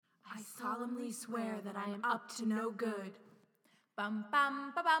solemnly swear that I am up to no good. Bum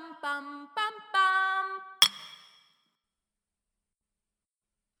bum ba bum bum bum bum.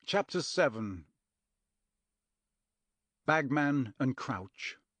 Chapter 7. Bagman and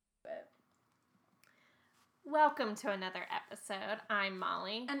Crouch. Welcome to another episode. I'm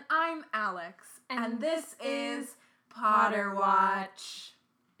Molly. And I'm Alex. And this is Potter Watch.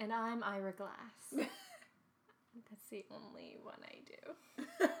 And I'm Ira Glass. That's the only one I do.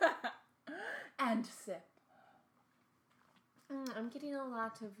 And sip. I'm getting a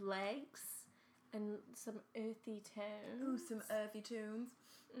lot of legs and some earthy tones. Ooh, some earthy tunes.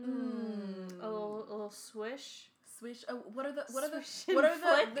 A little swish. Swish. Oh, what are the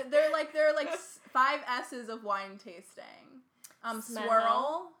Flick. they're like 5 S's of wine tasting. Smell.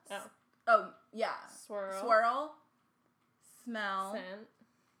 Swirl. Oh, yeah. Swirl. Smell. Scent.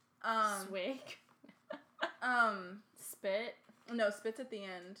 Swig. Spit. No, spit's at the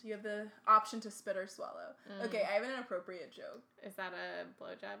end. You have the option to spit or swallow. Okay, I have an inappropriate joke. Is that a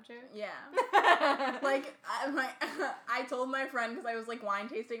blowjob joke? Yeah. Like, I told my friend, because I was, like, wine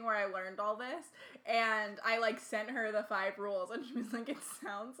tasting where I learned all this, and I, like, sent her the 5 rules, and she was like, it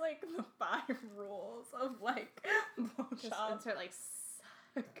sounds like the 5 rules of, like, blowjob. Just insert, like,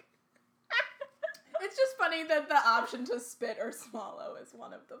 suck. It's just funny that the option to spit or swallow is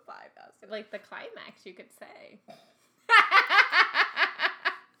one of the 5 S's. Like, the climax, you could say.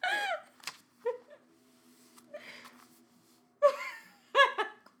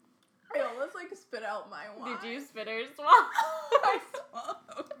 I almost, like, spit out my wine. Did you spit or swallow? I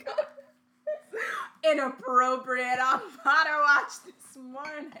swallowed. Inappropriate on Potter Watch this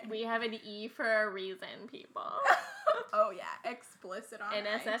morning. We have an E for a reason, people. Oh, yeah. Explicit on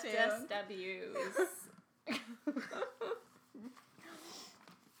NSFSWs.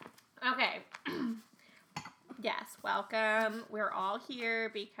 Okay. Yes, welcome. We're all here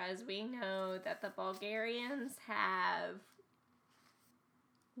because we know that the Bulgarians have...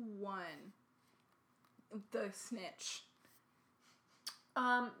 One. The snitch.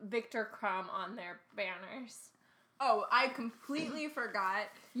 Victor Krum on their banners. Oh, I completely forgot.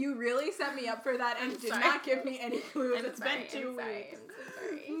 You really set me up for that and did not give me any clues. It's been 2 weeks. I'm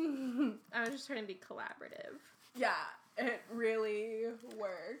sorry. I was just trying to be collaborative. Yeah, it really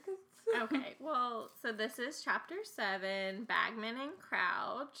works. Okay, well, so this is Chapter 7, Bagman and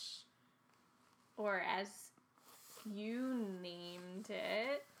Crouch, or as you named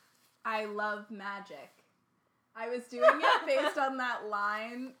it. I love magic. I was doing it based on that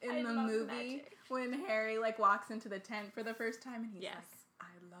line in the movie magic. when Harry, like, walks into the tent for the first time and he's like, I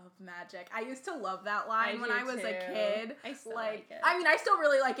love magic. I used to love that line when I was a kid. I still like it. I mean, I still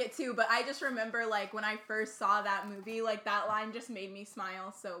really like it too, but I just remember, like, when I first saw that movie, like, that line just made me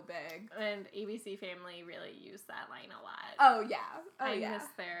smile so big. And ABC Family really used that line a lot. Oh, yeah. I miss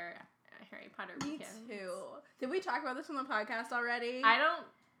their Harry Potter weekends. Me too. Did we talk about this on the podcast already?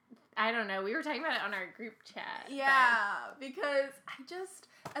 I don't know. We were talking about it on our group chat. Yeah, because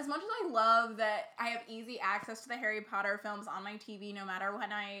as much as I love that I have easy access to the Harry Potter films on my TV no matter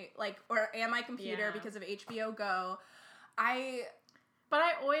when and my computer because of HBO Go, But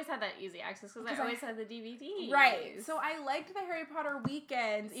I always had that easy access because I always had the DVD. Right. So I liked the Harry Potter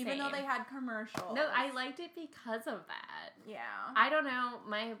weekends, even though they had commercials. No, I liked it because of that. Yeah. I don't know.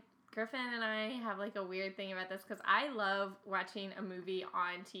 Griffin and I have, like, a weird thing about this because I love watching a movie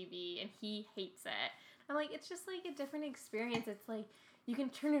on TV and he hates it. I'm like, it's just, like, a different experience. It's, like, you can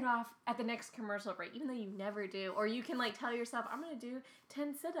turn it off at the next commercial break, even though you never do. Or you can, like, tell yourself, I'm going to do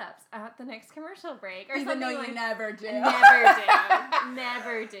 10 sit-ups at the next commercial break. Or even though you like, never do.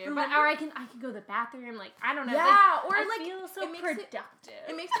 Never do. But, or I can go to the bathroom, like, I don't know. Yeah, like, or, I like, feel so productive.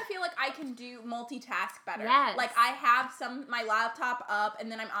 It makes me feel like I can do multitask better. Yes. Like, I have my laptop up,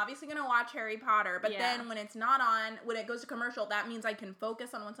 and then I'm obviously going to watch Harry Potter, but then when it's not on, when it goes to commercial, that means I can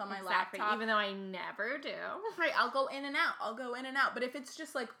focus on what's on my laptop. Even though I never do. Right, I'll go in and out. But if it's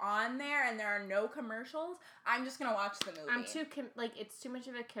just, like, on there and there are no commercials, I'm just going to watch the movie. I'm too, it's too much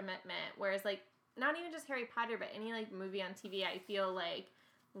of a commitment. Whereas, like, not even just Harry Potter, but any, like, movie on TV, I feel like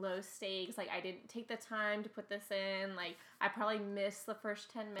low stakes. Like, I didn't take the time to put this in. Like, I probably missed the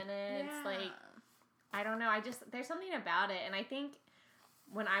first 10 minutes. Yeah. Like, I don't know. There's something about it. And I think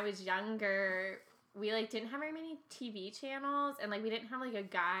when I was younger, we, like, didn't have very many TV channels, and, like, we didn't have, like, a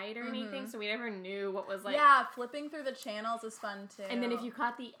guide or anything, so we never knew what was, like... Yeah, flipping through the channels is fun, too. And then if you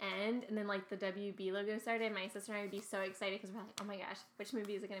caught the end, and then, like, the WB logo started, my sister and I would be so excited, because we're like, oh my gosh, which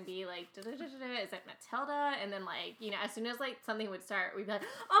movie is it going to be? Like, is it Matilda? And then, like, you know, as soon as, like, something would start, we'd be like,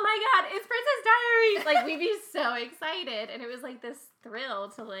 oh my god, it's Princess Diaries! Like, we'd be so excited, and it was, like, this thrill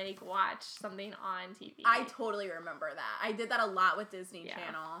to, like, watch something on TV. I totally remember that. I did that a lot with Disney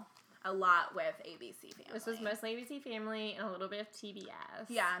Channel. a lot with ABC Family. This was mostly ABC Family and a little bit of TBS.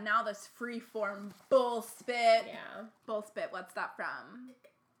 Yeah, now this freeform bullspit. Yeah. Bullspit, what's that from?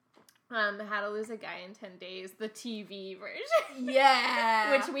 How to Lose a Guy in 10 Days, the TV version.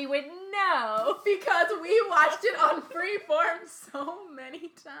 Yeah. Which we would know. Because we watched it on freeform so many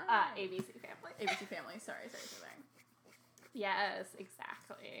times. ABC Family. ABC Family, sorry. Yes,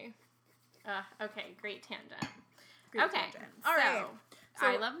 exactly. Okay, great tangent. Great okay, tangent. All right. So,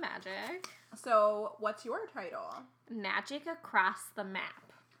 I love magic. So, what's your title? Magic Across the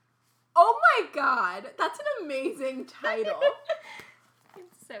Map. Oh my god, that's an amazing title.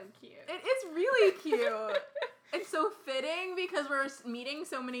 It's so cute. It is really cute. It's so fitting because we're meeting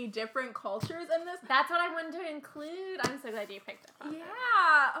so many different cultures in this. That's what I wanted to include. I'm so glad you picked up on it.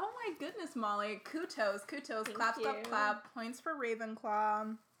 Yeah. Oh my goodness, Molly. Kudos. Thank Clap, you. clap, clap. Points for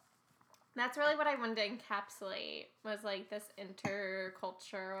Ravenclaw. That's really what I wanted to encapsulate, was like this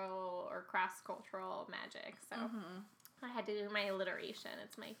intercultural or cross-cultural magic. So I had to do my alliteration.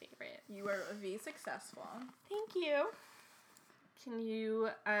 It's my favorite. You were successful. Thank you. Can you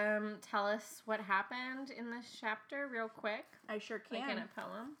tell us what happened in this chapter real quick? I sure can. Like in a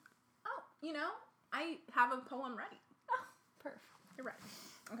poem? Oh, I have a poem ready. Oh, perfect. You're right.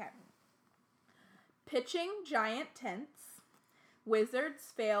 Okay. Pitching giant tents.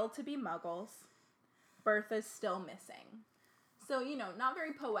 Wizards fail to be muggles. Bertha's still missing. So, not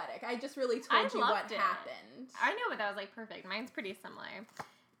very poetic. I just really told you what happened. I know, but that was like perfect. Mine's pretty similar.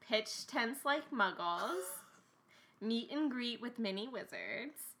 Pitch tents like muggles. Meet and greet with mini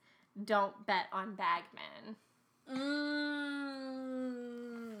wizards. Don't bet on bagmen.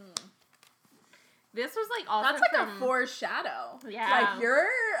 This was like also That's like a foreshadow. Yeah. Like your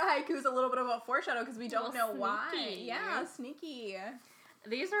haiku's a little bit of a foreshadow because we don't know why. Sneaky. Yeah, sneaky.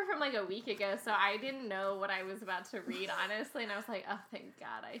 These were from like a week ago, so I didn't know what I was about to read, honestly, and I was like, oh, thank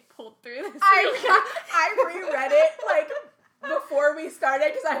God I pulled through this. I reread it like before we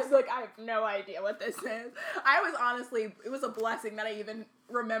started because I was like, I have no idea what this is. It was a blessing that I even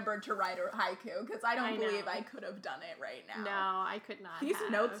remembered to write a haiku because I don't believe I could have done it right now. No, I could not. These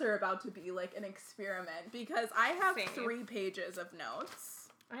notes are about to be like an experiment because I have 3 pages of notes.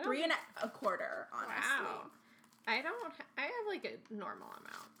 3 and a quarter, honestly. Wow. I have like a normal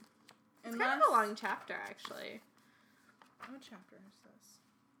amount. It's kind of a long chapter, actually. What chapter is this?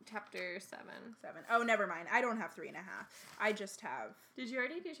 Chapter 7. 7. Oh, never mind. I don't have 3.5. I just have... Did you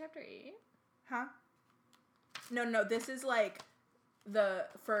already do chapter 8? Huh? No. This is like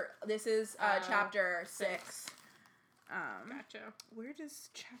chapter 6. Gotcha. Where does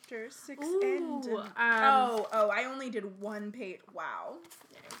chapter 6 Ooh, end? I only did 1 page. Wow.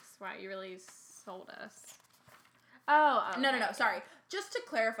 Yikes. Wow, you really sold us. Oh, okay. No. Sorry. Just to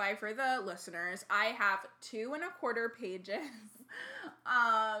clarify for the listeners, I have 2 and a quarter pages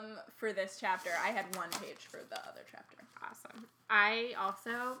for this chapter. I had 1 page for the other chapter. Awesome. I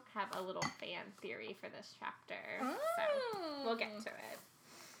also have a little fan theory for this chapter. So we'll get to it.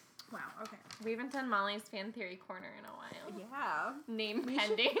 Wow, okay. We haven't done Molly's fan theory corner in a while. Yeah. Name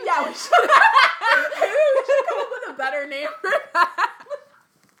pending. Yeah, we should. Maybe we should come up with a better name for that.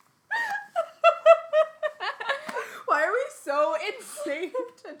 Why are we so insane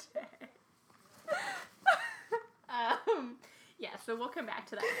today? Yeah, so we'll come back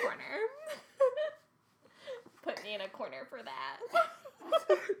to that corner. Put me in a corner for that.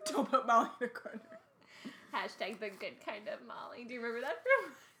 Don't put Molly in a corner. Hashtag the good kind of Molly. Do you remember that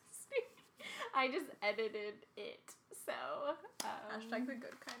from last week? I just edited it, so. Hashtag the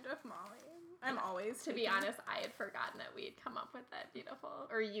good kind of Molly. I'm always To be honest, I had forgotten that we had come up with that beautiful,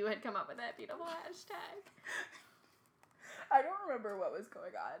 or you had come up with that beautiful hashtag. I don't remember what was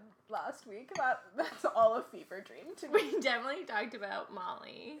going on last week. That's all a fever dream to me. We definitely talked about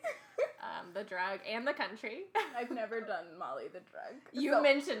Molly, the drug, and the country. I've never done Molly the drug. You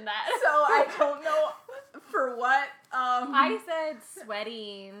mentioned that. So I don't know for what. I said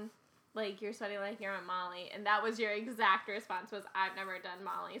sweating, like you're sweating like you're on Molly, and that was your exact response was, I've never done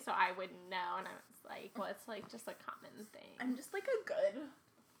Molly, so I wouldn't know. And I was like, well, it's like just a common thing. I'm just like a good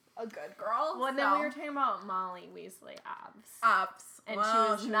girl. Well, then we were talking about Molly Weasley Ops. And she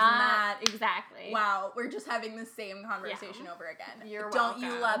was not exactly. Wow, we're just having the same conversation over again. You're Don't welcome.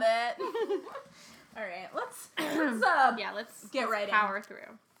 you love it? All right, let's get right in. Power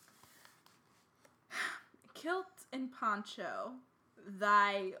through. Kilt and poncho,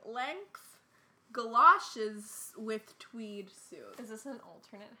 thy length, galoshes with tweed suit. Is this an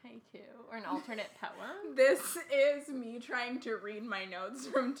alternate haiku or an alternate poem? This is me trying to read my notes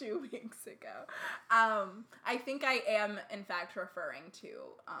from 2 weeks ago. I think I am, in fact, referring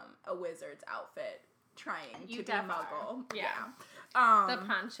to a wizard's outfit trying You to be definitely Muggle. are. Yeah. Yeah. The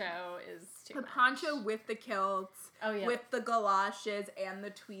poncho is too The much. poncho with the kilts, Oh, yeah. with the galoshes and the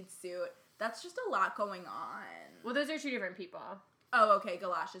tweed suit. That's just a lot going on. Well, those are two different people. Oh, okay,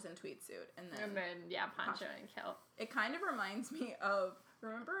 galoshes and tweed suit. And And then, yeah, poncho and kilt. it kind of reminds me of,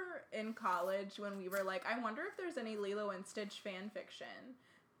 remember in college when we were like, I wonder if there's any Lilo and Stitch fan fiction.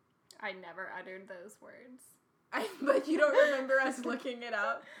 I never uttered those words. But you don't remember us looking it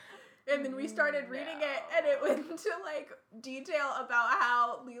up? And then we started reading it, and it went into, like, detail about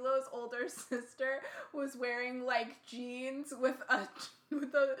how Lilo's older sister was wearing, like, jeans with a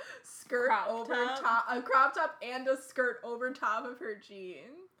skirt Crop over top. top, a crop top and a skirt over top of her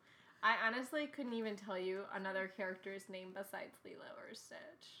jeans. I honestly couldn't even tell you another character's name besides Lilo or Stitch.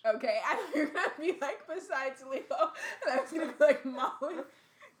 Okay, I thought you were gonna be like, besides Lilo, and I was gonna be like, Molly.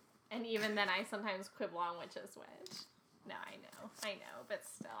 And even then, I sometimes quibble on which is which. No, I know, but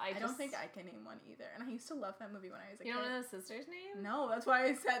still, I don't think I can name one either, and I used to love that movie when I was a You kid. don't know the sister's name? No, that's why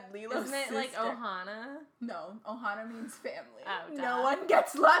I said Lilo's Isn't it sister. like Ohana? No, Ohana means family. Oh, duh. No one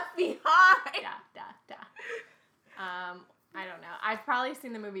gets left behind. Da. I don't know. I've probably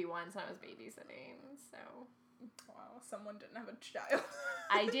seen the movie once when I was babysitting, so. Wow, someone didn't have a child.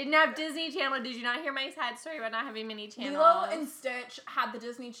 I didn't have Disney Channel. Did you not hear my sad story about not having many channels? Lilo and Stitch had the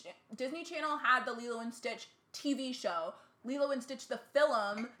Disney Channel had the Lilo and Stitch TV show. Lilo and Stitch the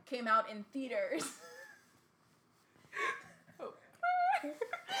film came out in theaters.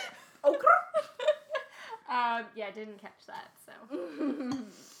 Yeah, didn't catch that, so.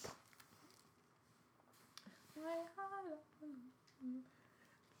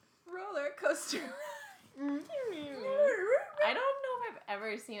 Roller coaster. I don't know if I've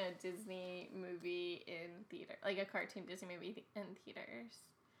ever seen a Disney movie in theater, like a cartoon Disney movie in theaters.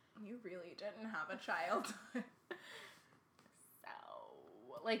 You really didn't have a child. So,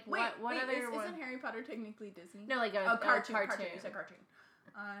 like, Wait, what other one? isn't Harry Potter technically Disney? No, like a cartoon. cartoon. You said cartoon.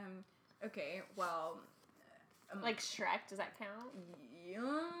 Okay, well. Like Shrek, does that count?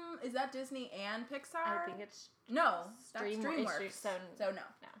 Is that Disney and Pixar? I think it's No, that's DreamWorks. DreamWorks. So no. no.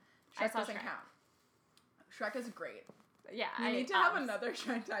 I Shrek saw doesn't Shrek. count. Shrek is great. Yeah, We need to have another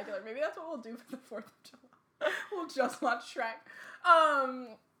Shrek-tacular. Maybe that's what we'll do for the 4th of July. We'll just watch Shrek.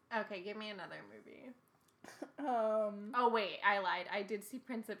 Okay, give me another movie. Um, Oh wait, I lied. I did see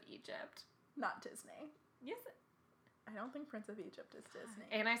Prince of Egypt. not Disney. Yes. I don't think Prince of Egypt is Disney.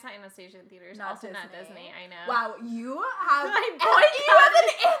 And I saw Anastasia in theaters. Not Also not Disney. Disney. I know. Wow, you have I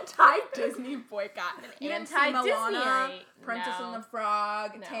an anti-Disney boycott. You didn't see anti-Disney. Moana, Princess No. and the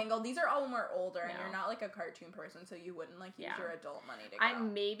Frog, No. Tangled. These are all when we're older, and No. you're not like a cartoon person, so you wouldn't like use Yeah. your adult money to go. I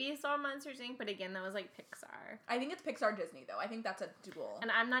maybe saw Monsters Inc., but again, that was like Pixar. I think it's Pixar Disney though. I think that's a duel.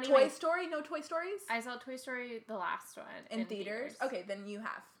 And I'm not Toy even. Story? No Toy Stories? I saw Toy Story, the last one, in theaters? Okay, then you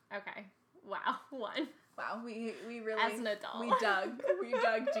have. Okay. Wow. One. Wow, we really As an adult. we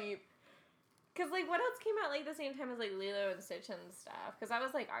dug deep. Because, like, what else came out, like, the same time as, like, Lilo and Stitch and stuff? Because that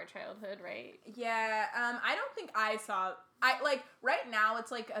was, like, our childhood, right? Yeah, I don't think I saw. Right now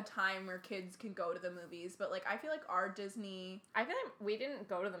it's like a time where kids can go to the movies, but like I feel like our Disney. I feel like we didn't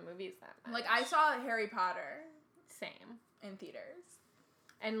go to the movies that much. Like I saw Harry Potter Same. in theaters.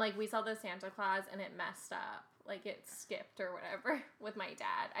 And, like, we saw the Santa Claus, and it messed up. Like, it skipped or whatever with my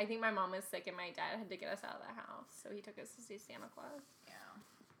dad. I think my mom was sick, and my dad had to get us out of the house, so he took us to see Santa Claus. Yeah.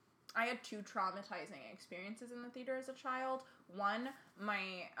 I had 2 traumatizing experiences in the theater as a child. One, my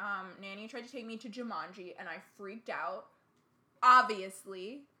nanny tried to take me to Jumanji, and I freaked out.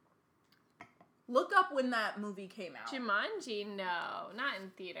 Obviously. Look up when that movie came out. Jumanji? No, not in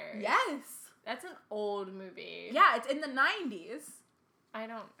theaters. Yes. That's an old movie. Yeah, it's in the 90s. I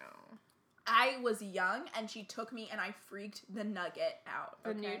don't know. I was young, and she took me, and I freaked the nugget out. The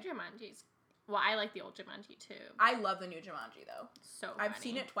okay? new Jumanji's. Well, I like the old Jumanji too. I love the new Jumanji, though. So I've funny.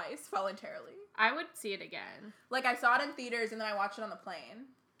 seen it twice, voluntarily. I would see it again. Like, I saw it in theaters, and then I watched it on the plane.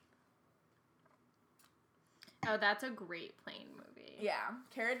 Oh, that's a great plane movie. Yeah.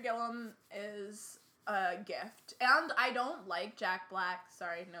 Cara Gilliam is a gift. And I don't like Jack Black.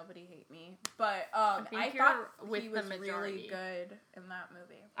 Sorry, nobody hate me. But I think thought you're with he the was majority. really good in that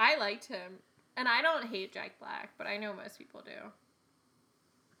movie. I liked him. And I don't hate Jack Black, but I know most people do.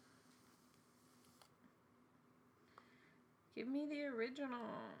 Give me the original.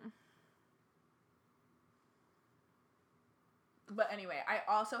 But anyway, I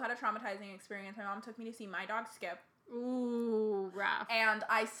also had a traumatizing experience. My mom took me to see My Dog Skip. Ooh, rough. And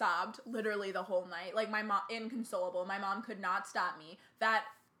I sobbed literally the whole night. Like, my mom, inconsolable. My mom could not stop me. That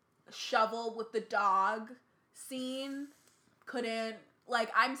shovel with the dog scene couldn't, like,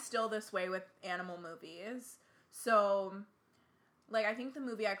 I'm still this way with animal movies. So, Like, I think the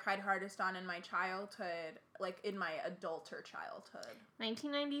movie I cried hardest on in my childhood, like, in my adulter childhood.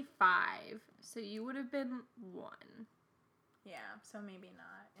 1995. So you would have been 1. Yeah, so maybe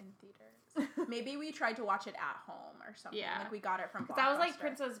not in theaters. Maybe we tried to watch it at home or something. Yeah. Like, we got it from Blockbuster. That was like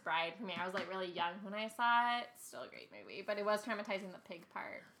Princess Bride for me. I was like really young when I saw it. Still a great movie, but it was traumatizing, the pig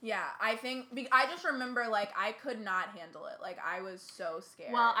part. Yeah, I think, I just remember, like, I could not handle it. Like, I was so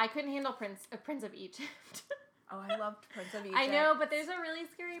scared. Well, I couldn't handle Prince of Egypt. Oh, I loved Prince of Egypt. I know, but there's a really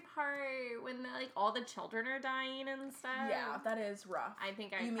scary part when like all the children are dying and stuff. Yeah, that is rough. I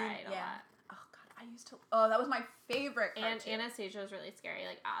think I cried a lot. Oh, God, I used to... Oh, that was my favorite part, And too. Anastasia was really scary,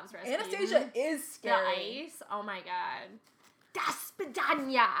 like Ob's rescue. Anastasia is scary. The ice, oh my god.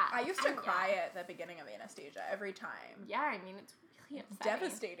 Daspidanya! I used to cry at the beginning of Anastasia every time. Yeah, I mean, it's really It's upsetting.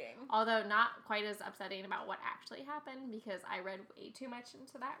 devastating. Although not quite as upsetting about what actually happened, because I read way too much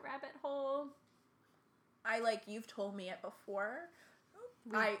into that rabbit hole. You've told me it before.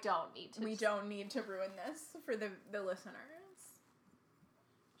 We don't need to. We don't need to ruin this for the listeners.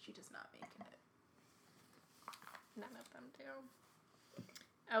 She does not make it. None of them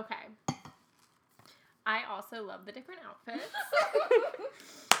do. Okay. I also love the different outfits.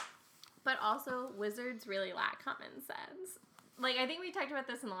 But also, wizards really lack common sense. Like, I think we talked about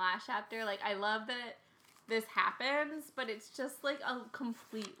this in the last chapter. Like, I love that this happens, but it's just, like, a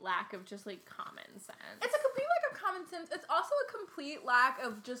complete lack of just, like, common sense. It's a complete lack of common sense. It's also a complete lack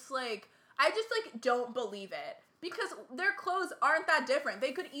of just, like... I just, like, don't believe it. Because their clothes aren't that different.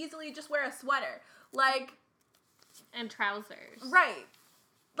 They could easily just wear a sweater. Like... And trousers. Right.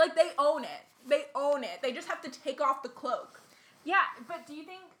 Like, they own it. They own it. They just have to take off the cloak. Yeah, but do you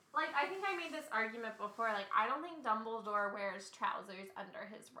think... Like, I think I made this argument before. Like, I don't think Dumbledore wears trousers under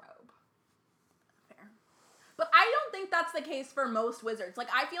his robe. Fair. But I don't think that's the case for most wizards. Like,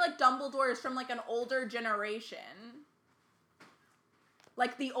 I feel like Dumbledore is from, like, an older generation.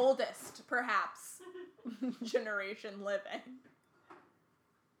 Like, the oldest, perhaps, generation living.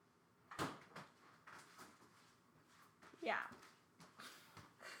 Yeah.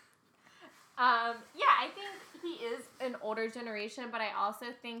 Yeah, I think he is an older generation, but I also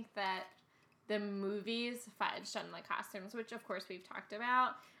think that the movies fudged on the costumes, which of course we've talked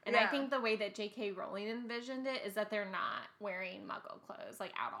about. And I think the way that J.K. Rowling envisioned it is that they're not wearing Muggle clothes,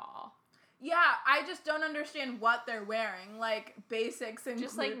 like, at all. Yeah, I just don't understand what they're wearing. Like, basics and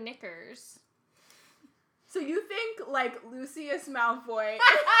Just, like, knickers. So you think, like, Lucius Malfoy is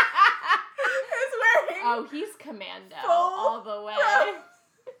wearing... Oh, he's commando all the way.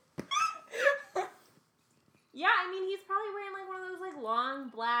 Yeah, I mean, he's probably wearing, like, one of those, like, long,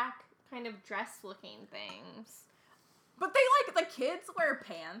 black, kind of dress-looking things. But they, like, the kids wear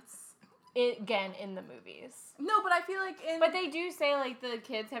pants. Again, in the movies. No, but I feel like in... But they do say, like, the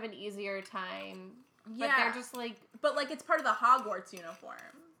kids have an easier time. Yeah. But they're just, like... But, like, it's part of the Hogwarts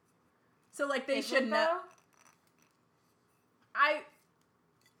uniform. So, like, they should know...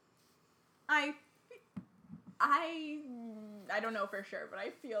 I don't know for sure, but I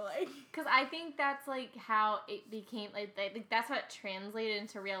feel like... Because I think that's, like, how it became, like, that's what translated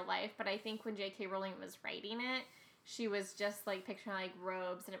into real life, but I think when J.K. Rowling was writing it, she was just, like, picturing, like,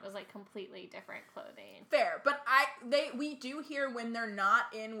 robes, and it was, like, completely different clothing. Fair, but we do hear when they're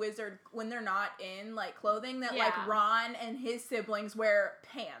not in like, clothing, that, like, Ron and his siblings wear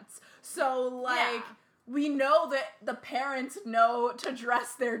pants. So, like... Yeah. We know that the parents know to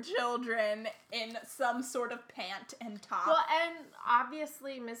dress their children in some sort of pant and top. Well, and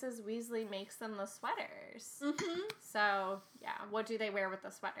obviously Mrs. Weasley makes them the sweaters. Mm-hmm. So, yeah, what do they wear with the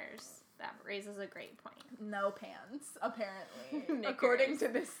sweaters? That raises a great point. No pants, apparently. According to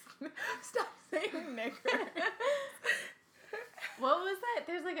this... Stop saying knickers. What was that?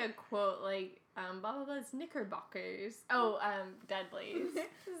 There's, like, a quote, like, blah, blah, blah's knickerbockers. Oh, Dudley's.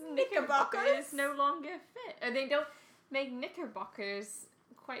 Knickerbockers no longer fit. Or they don't make knickerbockers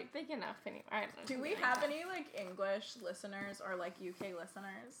quite big enough anymore. I don't know. Do we have any, like, English listeners or, like, UK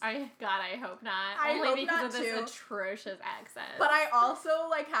listeners? I hope not. I Only hope because not of this too. Atrocious accent. But I also,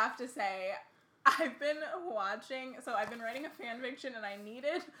 like, have to say... I've been writing a fan fiction, and I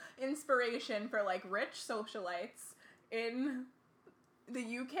needed inspiration for, like, rich socialites in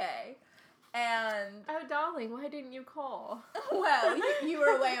the UK, and... Oh, darling, why didn't you call? Well, you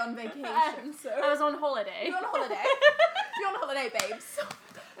were away on vacation, so... I was on holiday. You're on holiday. You're on holiday, babes.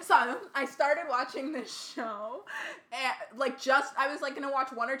 So, I started watching this show, and, like, I was, like, gonna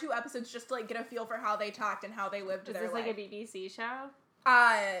watch 1 or 2 episodes just to, like, get a feel for how they talked and how they lived their life. Is this, like, a BBC show?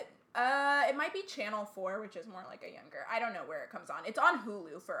 It might be Channel 4, which is more like a younger... I don't know where it comes on. It's on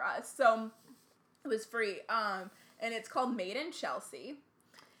Hulu for us, so it was free. And it's called Made in Chelsea.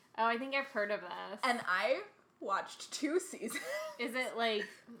 Oh, I think I've heard of this. And I watched 2 seasons. Is it like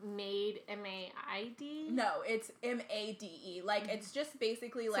Made M-A-I-D? No, it's M-A-D-E. Like, it's just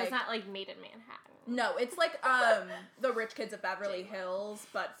basically So like... it's not like Made in Manhattan. No, it's like the Rich Kids of Beverly Hills,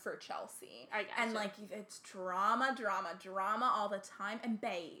 but for Chelsea. I gotcha. And like it's drama all the time. And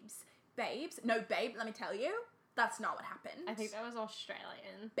babes. No, babe, let me tell you, that's not what happened. I think that was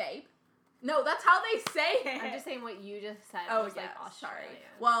Australian. Babe. No, that's how they say it. I'm just saying what you just said was like Australian. Sorry.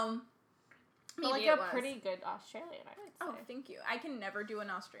 Well, but maybe like it was. Pretty good Australian, I would say. Oh, thank you. I can never do an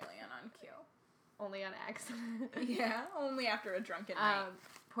Australian on cue. Only on accent. Yeah, only after a drunken night.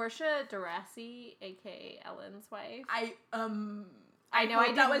 Portia de Rossi, aka Ellen's wife. I know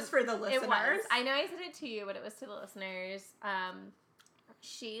hope that was for the listeners. It was. I know I said it to you, but it was to the listeners.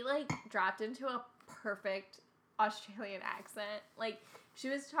 She like dropped into a perfect Australian accent. Like she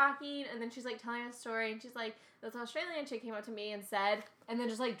was talking and then she's like telling a story and she's like, this Australian chick came up to me and said, and then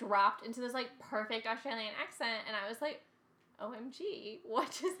just like dropped into this like perfect Australian accent, and I was like, OMG,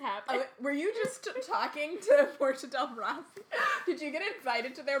 what just happened? Oh, were you just talking to Portia de Rossi? Did you get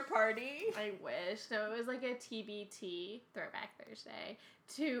invited to their party? I wish. No, it was like a TBT, Throwback Thursday,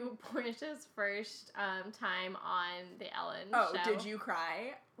 to Portia's first time on the Ellen show. Oh, did you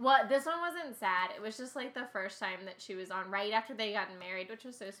cry? Well, this one wasn't sad. It was just like the first time that she was on right after they got married, which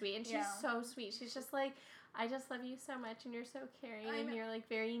was so sweet. And she's so sweet. She's just like, I just love you so much and you're so caring and you're like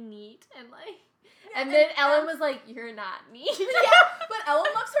very neat and like... Yeah, and then Ellen was like, you're not neat. Yeah, but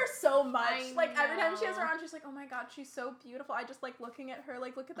Ellen loves her so much. I like, every time she has her know. on, she's like, oh my god, she's so beautiful. I just like looking at her,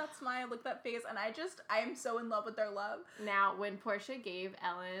 like, look at that smile, look at that face, and I am so in love with their love. Now, when Portia gave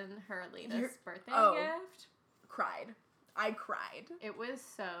Ellen her latest birthday gift... Cried. I cried. It was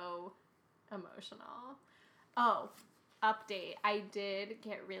so emotional. Oh, update. I did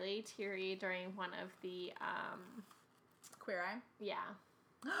get really teary during one of the, Queer Eye? Yeah.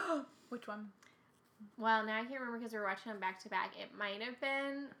 Which one? Well, now I can't remember because we were watching them back to back. It might have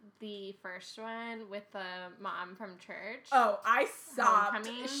been the first one with the mom from church. Oh, I sobbed.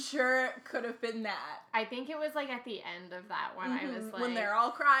 Homecoming. Sure, it could have been that. I think it was like at the end of that one. I was like, when they're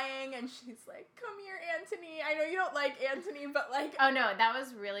all crying and she's like, come here, Anthony. I know you don't like Anthony, but like... Oh, no, that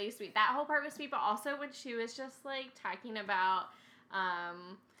was really sweet. That whole part was sweet, but also when she was just like talking about...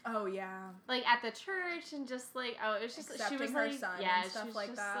 Oh, yeah. Like, at the church, and just, like, oh, it was just, accepting she was, her like, son yeah, and stuff she was like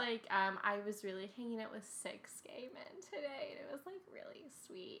just, that. like, I was really hanging out with 6 gay men today, and it was, like, really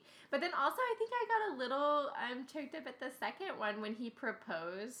sweet. But then also, I think I got a little, choked up at the second one when he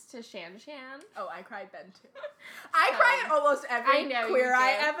proposed to Shan Shan. Oh, I cried then, too. I cry at almost every I know Queer you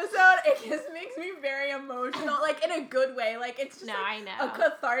Eye do. episode. It just makes me very emotional, like, in a good way. Like, it's just, No, like, I know. a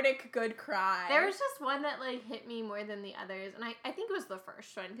cathartic, good cry. There was just one that, like, hit me more than the others, and I think it was the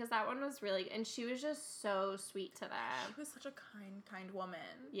first one, because that one was really, and she was just so sweet to them. She was such a kind woman.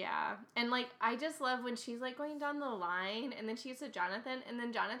 Yeah, and, like, I just love when she's, like, going down the line, and then she gets to Jonathan, and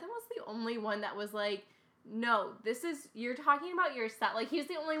then Jonathan was the only one that was, like, no, you're talking about yourself. Like, he's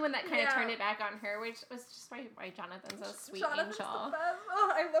the only one that kind of turned it back on her, which was just why Jonathan's a sweet Jonathan's angel. the best.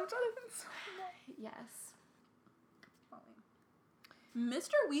 Oh, I love Jonathan so much. Yes.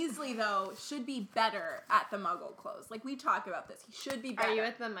 Mr. Weasley, though, should be better at the Muggle clothes. Like, we talk about this. He should be better. Are you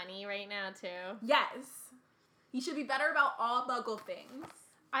with the money right now, too? Yes. He should be better about all Muggle things.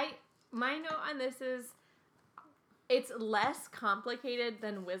 My note on this is, it's less complicated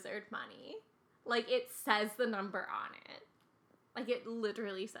than wizard money. Like, it says the number on it. Like, it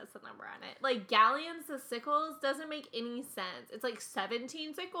literally says the number on it. Like, galleons to sickles doesn't make any sense. It's like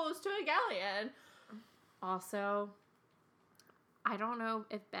 17 sickles to a galleon. Also... I don't know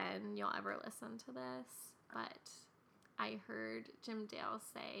if, Ben, you'll ever listen to this, but I heard Jim Dale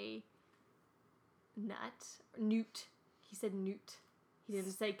say newt. He said newt. He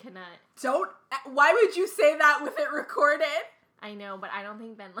didn't say canut. Why would you say that with it recorded? I know, but I don't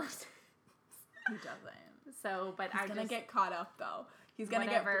think Ben listens. He doesn't. So, but He's gonna get caught up, though. He's gonna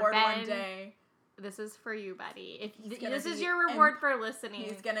Whatever, get bored Ben, one day. This is for you, buddy. This is your reward for listening.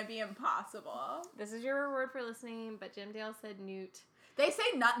 He's gonna be impossible. This is your reward for listening, but Jim Dale said newt. They say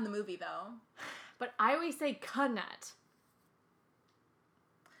nut in the movie, though. But I always say canut.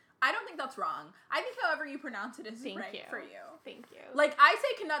 I don't think that's wrong. I think however you pronounce it is right for you. Thank you. Like, I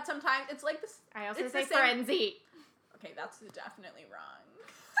say canut sometimes. It's like this. I also it's say the same- frenzy. Okay, that's definitely wrong.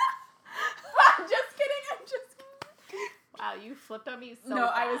 I'm just kidding. I'm just kidding. Wow, you flipped on me so No,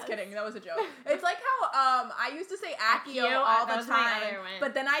 fast. I was kidding. That was a joke. It's like how I used to say Accio all the time,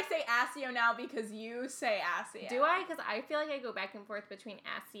 but then I say Accio now because you say Accio. Do I? Because I feel like I go back and forth between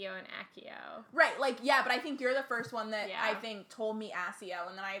Accio and Accio. Right, like, yeah, but I think you're the first one that Yeah. I think told me Accio,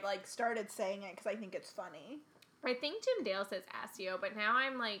 and then I, like, started saying it because I think it's funny. I think Jim Dale says Accio, but now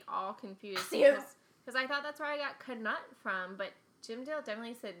I'm, like, all confused. Accio. Because Because I thought that's where I got Knut from, but Jim Dale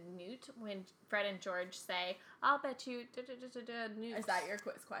definitely said Newt when Fred and George say, I'll bet you Newt. Is that your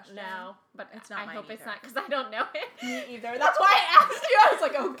quiz question? No, but It's not I mine hope it's either. not because I don't know it. Me either. That's why I asked you. I was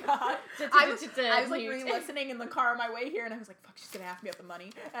like, oh god. I was like Newt. re-listening in the car on my way here, and I was like, fuck, she's gonna ask me about the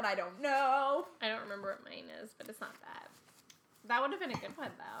money, and I don't know. I don't remember what mine is, but it's not that. That would have been a good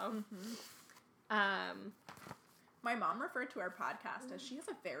one though. Mm-hmm. My mom referred to our podcast as she has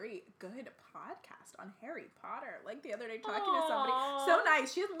a very good podcast on Harry Potter. Like the other day talking to somebody. Aw. So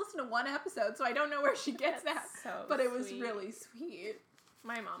nice. She hasn't listened to one episode, so I don't know where she gets that. So But it was sweet. really sweet.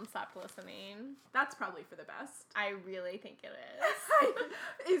 My mom stopped listening. That's probably for the best. I really think it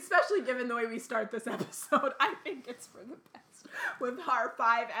is. Especially given the way we start this episode, I think it's for the best. With our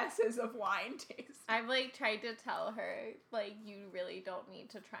 5 S's of wine taste. I've like tried to tell her like you really don't need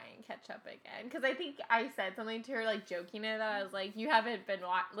to try and catch up again because I think I said something to her like joking it. I was like, you haven't been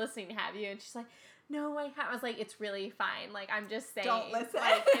listening, have you? And she's like, no, I have. I was like, it's really fine. Like I'm just saying, Don't listen.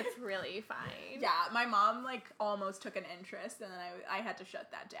 Like it's really fine. Yeah, my mom like almost took an interest, and then I had to shut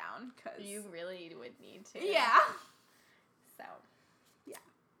that down because You really would need to. Yeah. So. Yeah.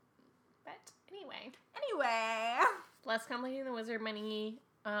 But anyway. Anyway. Less complicated than Wizard Money.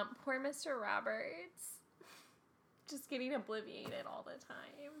 Poor Mr. Roberts. Just getting obliviated all the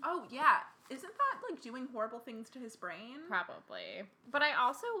time. Oh yeah, isn't that like doing horrible things to his brain? Probably. But I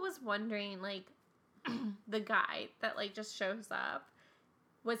also was wondering, like, the guy that, like, just shows up,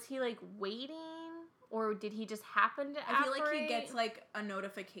 was he, like, waiting? Or did he just happen to I feel like he apparate? gets like a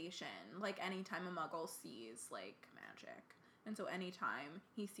notification, like anytime a Muggle sees like magic. And so anytime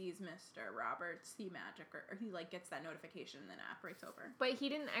he sees Mr. Roberts see magic, or he like gets that notification and then apparates over. But he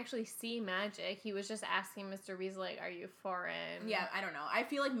didn't actually see magic. He was just asking Mr. Weasley, like, are you foreign? Yeah, I don't know. I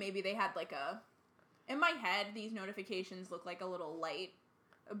feel like maybe they had like a... In my head, these notifications look like a little light.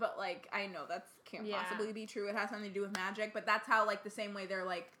 But, like, I know that can't possibly be true. It has something to do with magic. But that's how, like, the same way they're,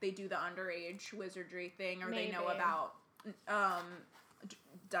 like, they do the underage wizardry thing. Or they know Maybe. about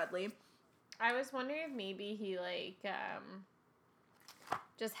Dudley. I was wondering if maybe he, like,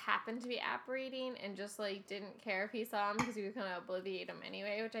 just happened to be apparating and just, like, didn't care if he saw him because he was going to obliviate him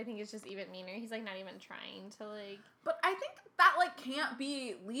anyway, which I think is just even meaner. He's, like, not even trying to, like... But I think that, like, can't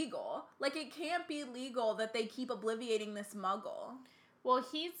be legal. Like, it can't be legal that they keep obliviating this Muggle. Well,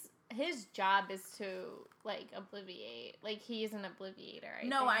 his job is to, like, obliviate. Like, he's an obliviator, I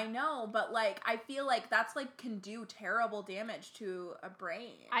think. I know, but, like, I feel like that's, like, can do terrible damage to a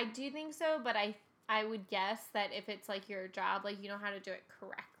brain. I do think so, but I would guess that if it's, like, your job, like, you know how to do it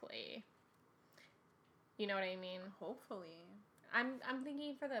correctly. You know what I mean? Hopefully. I'm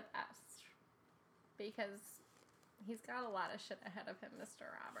thinking for the best. Because he's got a lot of shit ahead of him, Mr.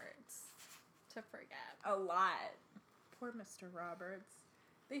 Roberts, to forget. A lot. Poor Mr. Roberts.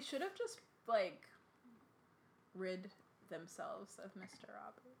 They should have just, like, rid themselves of Mr.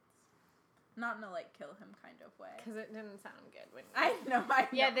 Roberts. Not in a, like, kill him kind of way. Because it didn't sound good when I know.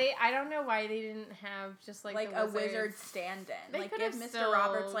 Yeah, I don't know why they didn't have just, like a wizard stand-in. They Like, could give have Mr. still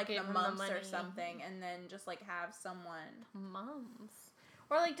Roberts, like, the gave him the mumps or money. something, and then just, like, have someone... Mums.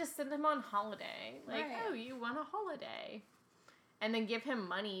 Or, like, just send him on holiday. Like, Right. oh, you want a holiday. And then give him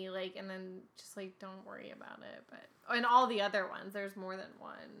money, like, and then just, like, don't worry about it. But and all the other ones, there's more than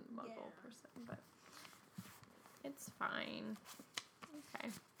one Muggle person, but it's fine. Okay.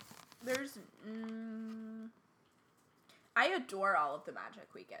 There's... I adore all of the magic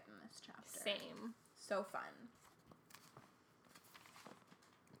we get in this chapter. Same. So fun.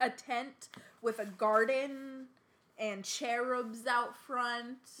 A tent with a garden and cherubs out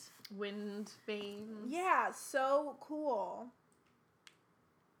front. Wind veins. Yeah, so cool.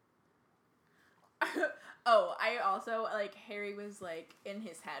 Oh, I also, like, Harry was, like, in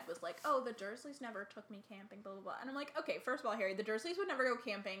his head was like, oh, the Dursleys never took me camping, blah, blah, blah. And I'm like, okay, first of all, Harry, the Dursleys would never go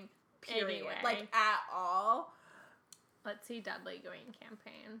camping, period. Anyway. Like, at all. Let's see Dudley going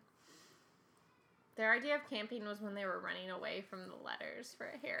campaign. Their idea of camping was when they were running away from the letters for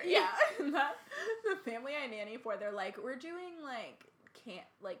Harry. Yeah, the family I nanny for, they're like, we're doing, like,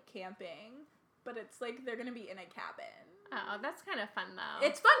 camping, but it's, like, they're gonna be in a cabin. Oh, that's kind of fun, though.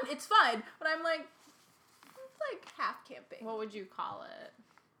 It's fun, but I'm like, it's like half camping. What would you call it?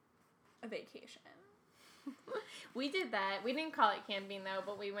 A vacation. We did that. We didn't call it camping, though,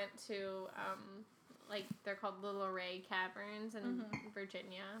 but we went to, like, they're called Little Ray Caverns in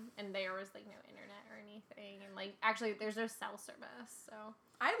Virginia, and there was, like, no internet or anything, and, like, actually, there's no cell service, so.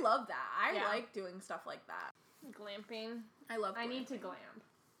 I love that. I Yeah. like doing stuff like that. Glamping. I love I need to glamping. glamp.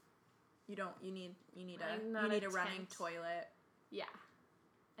 You don't, you need I'm not a a running tent. toilet. Yeah.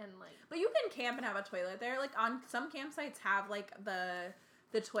 And, like, But you can camp and have a toilet there. Like, on some campsites have, like, the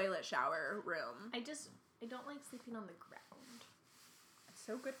the toilet shower room. I don't like sleeping on the ground. It's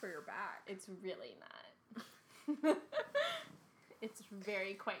so good for your back. It's really not. It's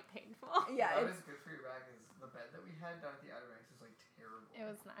very quite painful. Yeah, That it's, is good for your back. Is the bed that we had down at the Outer Banks was like terrible. It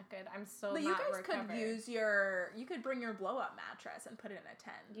was not good. I'm still but not you guys recovered. could use you could bring your blow up mattress and put it in a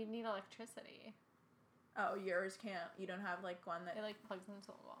tent. You need electricity. Oh, yours can't. You don't have like one that. It like plugs into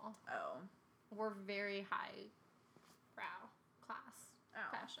the wall. Oh. We're very high brow class Oh.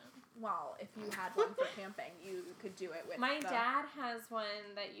 fashion. Well, if you had one for camping, you could do it with. My dad has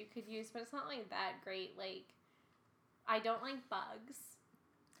one that you could use, but it's not like that great. Like, I don't like bugs.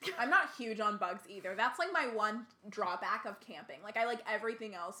 I'm not huge on bugs either. That's like my one drawback of camping. Like I like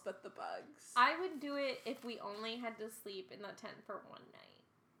everything else but the bugs. I would do it if we only had to sleep in the tent for one night.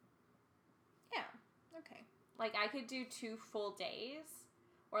 Yeah. Okay. Like, I could do 2 full days,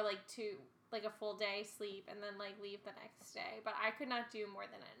 or like a full day sleep and then like leave the next day. But I could not do more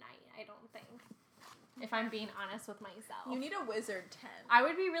than a night, I don't think. If I'm being honest with myself. You need a wizard tent. I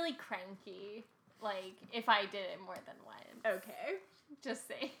would be really cranky, like, if I did it more than once. Okay. Just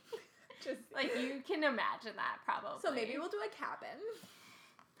saying. Just Like, you can imagine that, probably. So maybe we'll do a cabin.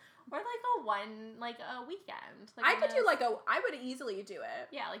 Or like a weekend. Like I could do I would easily do it.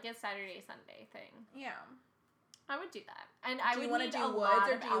 Yeah, like a Saturday, Sunday thing. Yeah. I would do that. And I Do would you want to need do a woods lot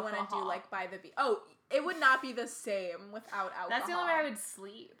or of do you want to do alcohol. like by the beach? Oh, it would not be the same without alcohol. That's the only way I would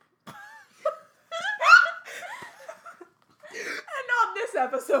sleep. And on this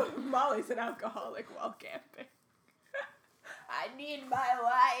episode, Molly's an alcoholic while camping. I need my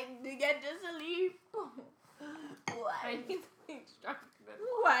wine to get to sleep. I Why? need something stronger than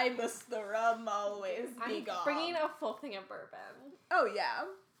Why must the rum always be I'm gone? bringing a full thing of bourbon. Oh yeah.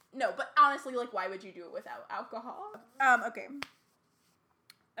 No, but honestly, like, why would you do it without alcohol? Okay.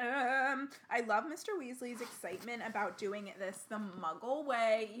 I love Mr. Weasley's excitement about doing this the Muggle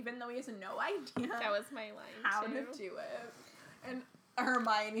way, even though he has no idea That was my line, how too. to do it. And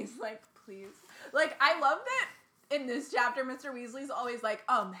Hermione's like, please. Like, I love that in this chapter, Mr. Weasley's always like,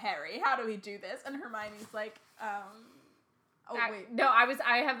 Harry, how do we do this? And Hermione's like, wait. No,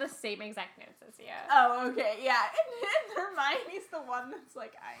 I have the same exact notes as you. Oh, okay, yeah. And Hermione's the one that's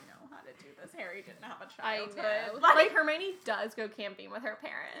like, I know how to do this. Harry didn't have a I childhood. know. Like, Hermione does go camping with her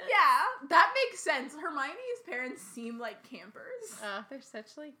parents. Yeah, that makes sense. Hermione's parents seem like campers. They're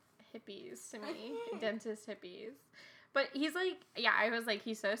such, like, hippies to me. Dentist hippies. But he's, like, yeah, I was, like,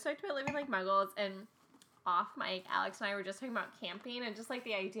 he's so stoked about living like Muggles, and off mic, Alex and I were just talking about camping, and just, like,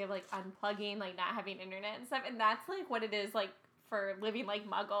 the idea of, like, unplugging, like, not having internet and stuff, and that's, like, what it is, like, for living like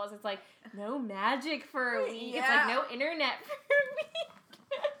Muggles. It's, like, no magic for a week. Yeah. It's, like, no internet for a week.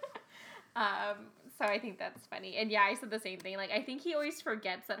 So I think that's funny. And, yeah, I said the same thing. Like, I think he always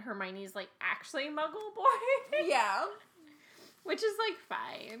forgets that Hermione's, like, actually Muggle born. Yeah. Which is, like,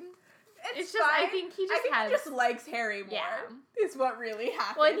 fine. It's just, fine. I think he just likes Harry more. Yeah. Is what really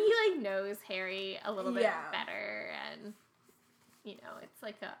happened. Well, and he, like, knows Harry a little bit Yeah. better, and, you know, it's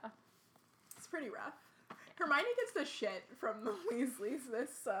like It's pretty rough. Hermione gets the shit from the Weasleys this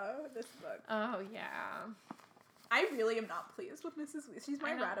book. oh, yeah. I really am not pleased with Mrs. Weasley. She's my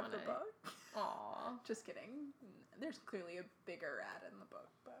I don't rat of the wanna- book. Aw. Just kidding. There's clearly a bigger rat in the book,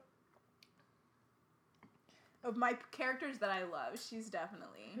 but of my characters that I love, she's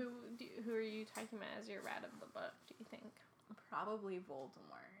definitely Who are you talking about as your rat of the book, do you think? probably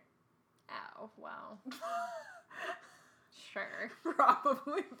Voldemort. Oh, well. Sure.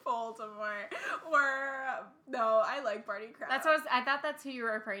 Probably Voldemort. Or no, I like Barty Crouch. I thought that's who you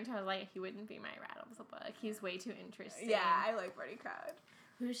were referring to. I was like, he wouldn't be my rat of the book. He's way too interesting. Yeah, I like Barty Crouch.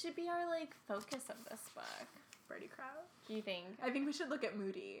 Who should be our, like, focus of this book? Barty Crouch. Do you think? I think we should look at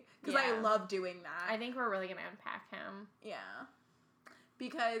Moody because I Yeah. love doing that. I think we're really gonna unpack him. Yeah.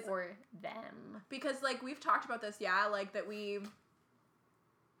 Because Or them. like we've talked about this, yeah, like that we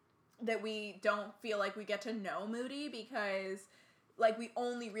don't feel like we get to know Moody because like we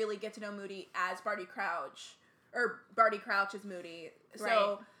only really get to know Moody as Barty Crouch or Barty Crouch is Moody. So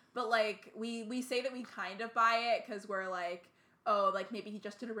Right. but like we say that we kind of buy it because we're like, oh, like maybe he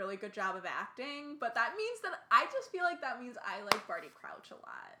just did a really good job of acting, but that means that I just feel like that means I like Barty Crouch a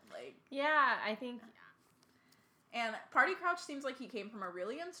lot. Like, Yeah, I think and Barty Crouch seems like he came from a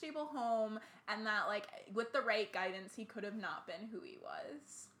really unstable home and that like with the right guidance he could have not been who he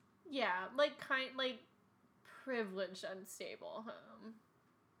was. yeah, like privileged, unstable home.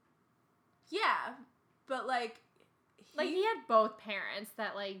 Yeah, but like He had both parents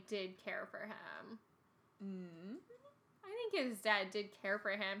that like did care for him. Mm, I think his dad did care for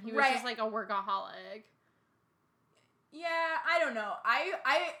him. He was Right. just like a workaholic. yeah, I don't know.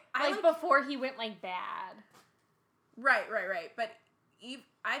 I Like before he went like bad. right, but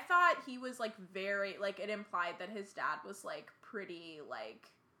I thought he was like very like it implied that his dad was like pretty like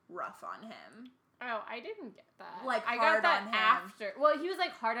rough on him. Oh, I didn't get that. Like, I hard got that on him. after. Well, he was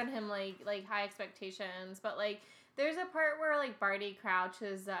like hard on him, like high expectations. But like, there's a part where like Barty Crouch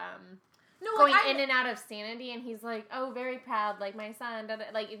is No, going like, in and out of sanity, and he's like, "Oh, very proud, like my son." Da, da,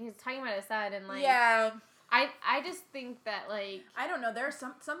 like, and he's talking about his son, and like, yeah. I just think that like I don't know. There's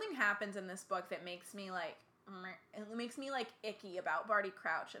something happens in this book that makes me like. It makes me like icky about Barty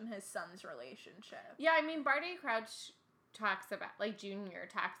Crouch and his son's relationship. yeah, I mean Barty Crouch talks about like Junior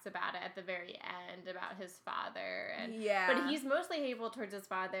talks about it at the very end about his father and Yeah. but he's mostly hateful towards his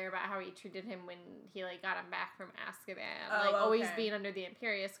father about how he treated him when he like got him back from Azkaban, Oh, like always okay. being under the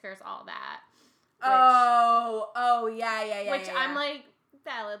Imperius curse, all that. Yeah. Which I'm like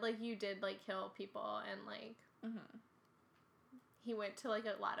valid, like you did like kill people and like Mm-hmm. he went to like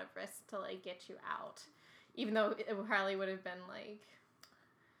a lot of risks to like get you out, even though it probably would have been like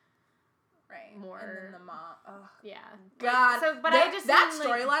Right. more- And then the mom. Oh, yeah. God. Like, so, but that, I just that mean,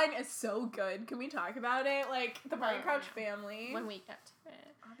 like, storyline is so good. Can we talk about it? Like the Barty Well, Crouch family. when we get to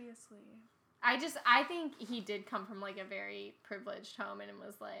it. Obviously. I think he did come from like a very privileged home and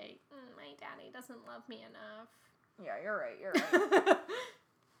was like, my daddy doesn't love me enough. Yeah, you're right. You're right.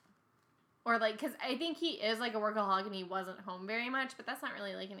 Or like, because I think he is like a workaholic and he wasn't home very much, but that's not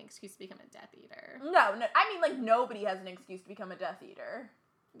really like an excuse to become a Death Eater. no. I mean, like nobody has an excuse to become a Death Eater.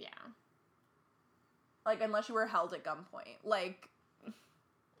 Yeah. Like unless you were held at gunpoint. Like,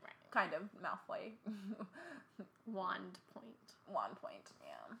 Right. kind of Malfoy. Wand point. Wand point.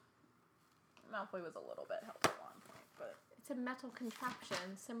 Yeah. Malfoy was a little bit held at wand point, but It's a metal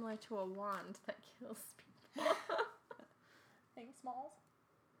contraption similar to a wand that kills people. thanks, Smalls.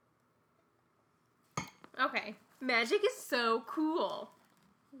 Okay. Magic is so cool.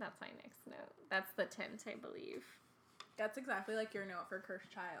 That's my next note. That's the tint, I believe. That's exactly like your note for Cursed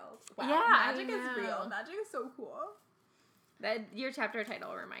Child. Wow, Yeah, I magic is know. real. Magic is so cool. That your chapter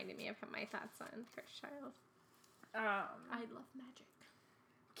title reminded me of my thoughts on Cursed Child. I love magic.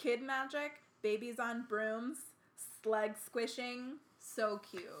 Kid magic, babies on brooms, slug squishing, so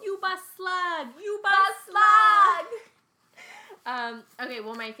cute. You bust slug! You bust slug! Okay,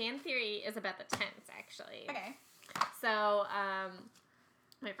 well, my fan theory is about the tents, actually. Okay. So,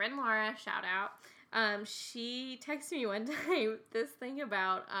 my friend Laura, shout out, she texted me one time this thing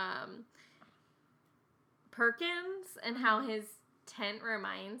about, Perkins and how his tent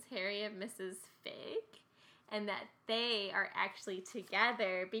reminds Harry of Mrs. Fig, and that they are actually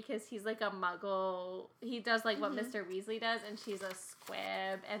together because he's like a muggle. He does like what Mr. Weasley does, and she's a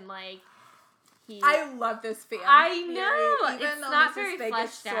squib, and like he. I love this fan I theory, know! even It's though not Mrs. very Fig is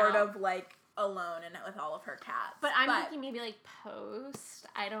fleshed sort out. of like alone and with all of her cats. But I'm thinking maybe like post.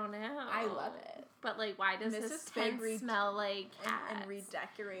 I don't know. I love it. But like, why does Mrs. this Fig tent smell like cats? and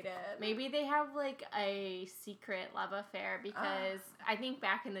redecorated. Maybe they have like a secret love affair because I think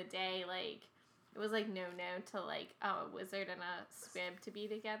back in the day, like it was like no to like a wizard and a squib to be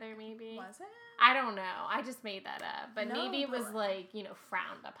together. Maybe Was it? I don't know. I just made that up. But No, maybe it but- was like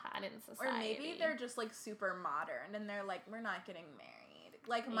frowned upon in society. Or maybe they're just like super modern and they're like, we're not getting married.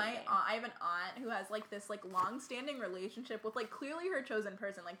 Like my Maybe. aunt, I have an aunt who has like this like long-standing relationship with like clearly her chosen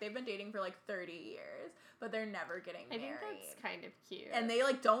person. Like they've been dating for like 30 years, but they're never getting I married. think that's kind of cute. And they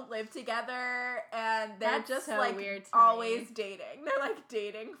like don't live together and they're That's just so like weird to always me. dating. They're like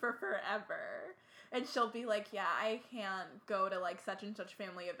dating for forever. And she'll be like, yeah, I can't go to like such and such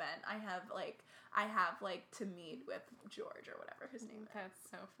family event. I have like to meet with George or whatever his name is. That's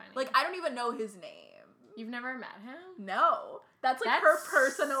so funny. Like I don't even know his name. You've never met him? No. That's like That's her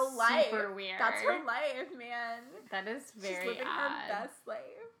personal life. super weird. That's her life, man. That is very She's living odd. her best life.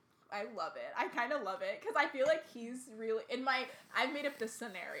 I love it. I kind of love it because I feel like he's really I've made up this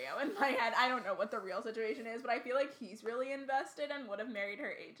scenario in my head. I don't know what the real situation is, but I feel like he's really invested and would have married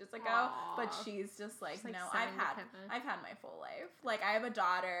her ages ago. Aw. But she's just like, She's, like, no, so I've independent. had my full life. Like I have a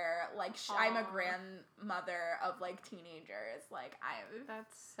daughter. Like I'm a Aw. grandmother of like teenagers. Like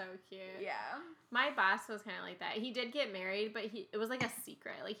That's so cute. yeah. My boss was kind of like that. He did get married, but it was like a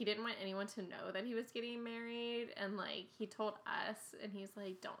secret. Like he didn't want anyone to know that he was getting married, and like he told us, and he's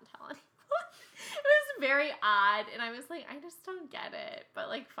like, "Don't tell anyone." It was very odd, and I was like, I just don't get it, but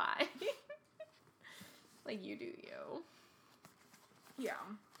like fine. Like you do you, Yeah.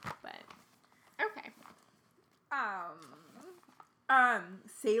 but okay.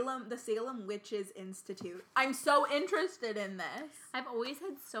 The Salem Witches Institute. I'm so interested in this. I've always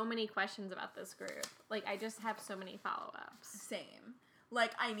had so many questions about this group. Like I just have so many follow-ups. Same.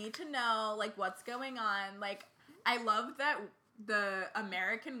 Like, I need to know, like, what's going on. Like, I love that The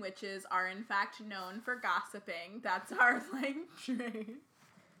American witches are in fact known for gossiping. That's our like trait.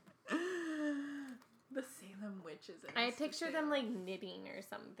 The Salem witches. I picture them like knitting or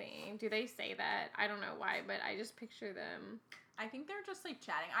something. Do they say that? I don't know why, but I just picture them. I think they're just like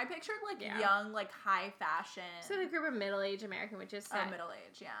chatting. I pictured like Yeah. young, like high fashion. So the group of middle-aged American witches sat middle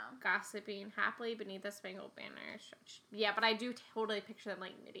age, yeah. gossiping happily beneath the spangled banner. Yeah, but I do totally picture them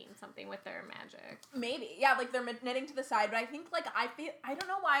like knitting something with their magic. Maybe, yeah, like they're knitting to the side. But I think like I don't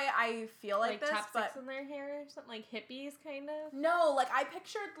know why I feel like this, chopsticks but in their hair or something, like hippies kind of. no, like I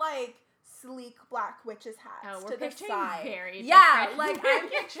pictured like sleek black witches hats Oh, we're to the picturing side. very Yeah, different. like I'm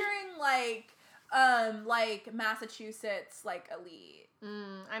picturing like Massachusetts like elite.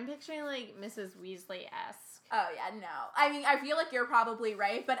 I'm picturing like Mrs. Weasley-esque. Oh yeah, no. I mean, I feel like you're probably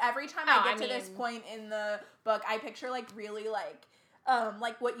right, but every time I get to this point in the book, I picture like really like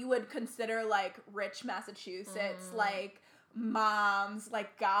what you would consider like rich Massachusetts, like moms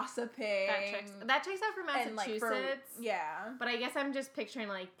like gossiping. That checks out for and, Massachusetts. like, yeah. But I guess I'm just picturing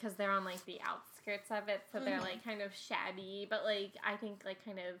like because they're on like the outskirts of it, so they're like kind of shabby, but like I think like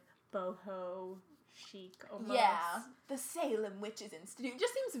kind of boho chic almost. Yeah, the Salem Witches Institute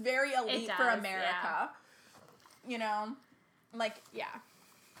just seems very elite for America. Yeah. You know, like Yeah.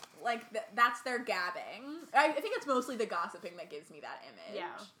 like that's their gabbing. I think it's mostly the gossiping that gives me that image.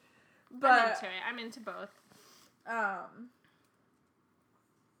 Yeah. But I'm into it. I'm into both.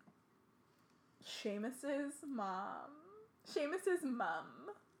 Seamus's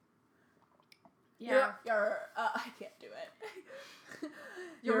mom. Yeah. You're I can't do it.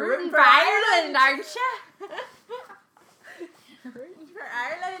 You're rooting for Ireland, aren't you? You're rooting for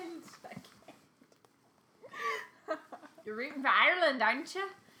Ireland. I can't. You're rooting for Ireland, aren't you?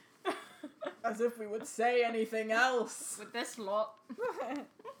 As if we would say anything else. With this lot.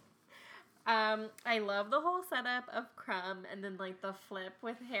 I love the whole setup of Crumb and then like the flip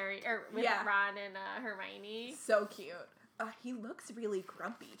with Harry or with Ron and Hermione. So cute. He looks really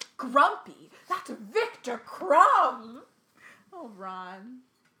grumpy. Grumpy? That's Victor Crumb! Oh, Ron.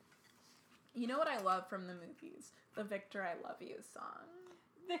 You know what I love from the movies? The Victor I Love You song.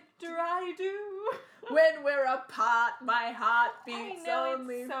 Victor, I do. When we're apart, my heart beats know,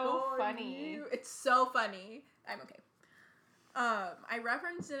 only it's so for funny. you. It's so funny. I'm okay. I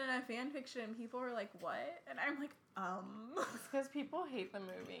referenced it in a fan fiction and people were like, what? And I'm like, It's because people hate the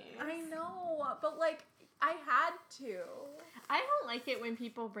movie. I know, but like, I had to. I don't like it when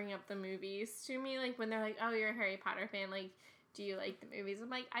people bring up the movies to me, like when they're like, oh, you're a Harry Potter fan, like, do you like the movies? I'm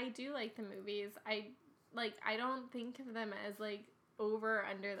like, I do like the movies. I don't think of them as like over or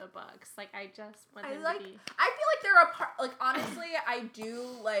under the books. Like, I just want them to be. I feel like they're a part, like, honestly, I do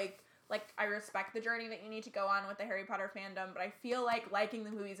like, I respect the journey that you need to go on with the Harry Potter fandom, but I feel like liking the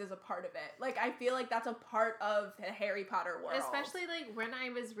movies is a part of it. Like, I feel like that's a part of the Harry Potter world. Especially, like, when I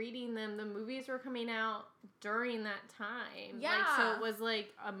was reading them, the movies were coming out during that time. Yeah. Like, so it was,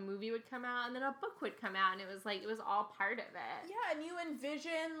 like, a movie would come out, and then a book would come out, and it was, like, it was all part of it. Yeah, and you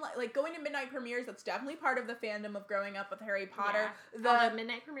envision, like going to midnight premieres, that's definitely part of the fandom of growing up with Harry Potter. Yeah. The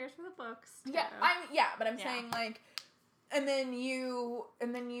midnight premieres for the books, too. But I'm saying, like, and then you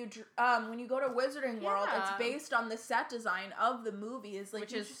when you go to Wizarding World, it's based on the set design of the movies, like,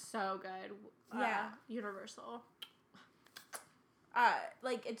 which is so good. Universal.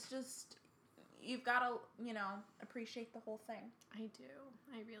 Like, it's just, you've got to, appreciate the whole thing. I do.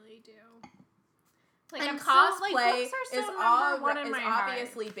 I really do. Like, And cosplay cosplay is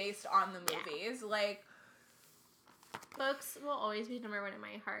obviously based on the movies. Yeah. Like, books will always be number one in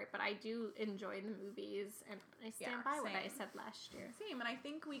my heart, but I do enjoy the movies, and I stand by what I said last year. Same, and I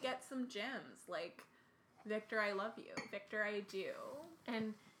think we get some gems, like, Victor, I love you. Victor, I do.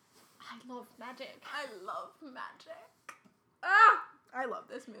 And I love magic. I love magic. Ah! I love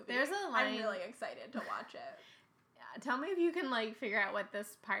this movie. There's a line. I'm really excited to watch it. Tell me if you can, like, figure out what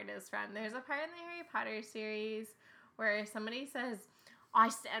this part is from. There's a part in the Harry Potter series where somebody says, I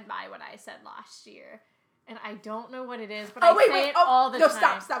stand by what I said last year. And I don't know what it is, but I say it all the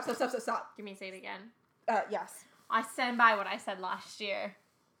time. Stop. Give me say it again. Yes. I stand by what I said last year.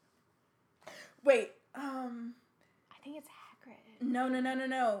 Wait, I think it's Hagrid. No.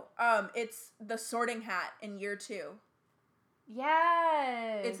 It's the Sorting Hat in year 2.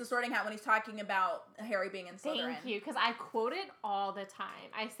 Yes. It's the Sorting Hat when he's talking about Harry being in Slytherin. Thank you, because I quote it all the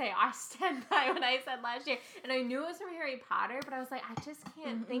time. I say, I stand by what I said last year. And I knew it was from Harry Potter, but I was like, I just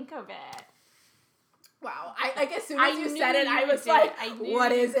can't think of it. Wow. Like, as soon as you said it, I was like,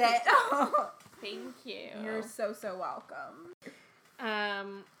 what is it? Thank you. You're so welcome.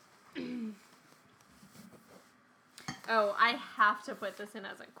 Oh, I have to put this in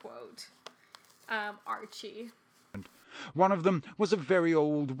as a quote. Archie. One of them was a very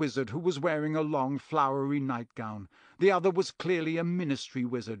old wizard who was wearing a long flowery nightgown. The other was clearly a ministry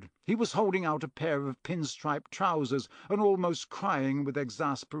wizard. He was holding out a pair of pinstripe trousers and almost crying with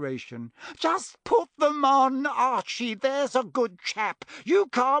exasperation. "Just put them on, Archie, there's a good chap. You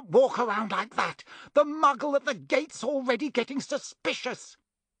can't walk around like that. The muggle at the gate's already getting suspicious."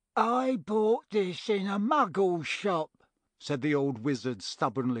 "I bought this in a muggle shop," said the old wizard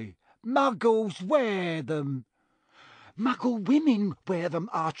stubbornly. "Muggles wear them." "Muggle women wear them,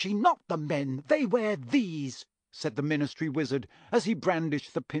 Archie, not the men. They wear these," said the ministry wizard as he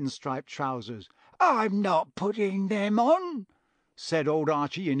brandished the pinstripe trousers. "I'm not putting them on," said old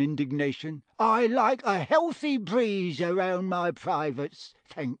Archie in indignation. "I like a healthy breeze around my privates,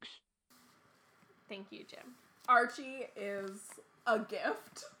 thanks." Thank you, Jim. Archie is a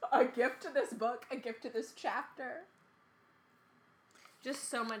gift. A gift to this book, a gift to this chapter. Just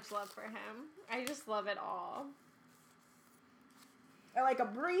so much love for him. I just love it all. I like a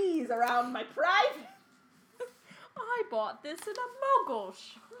breeze around my private. I bought this in a muggle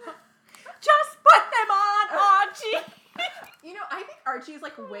shop. Just put them on, Archie! You know, I think Archie is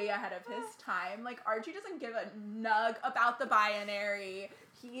like way ahead of his time. Like, Archie doesn't give a nug about the binary.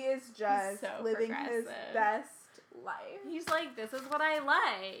 He is just so living his progressive. best life. He's like, this is what I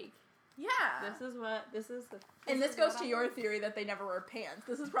like. Yeah. And this goes to your theory that they never wear pants.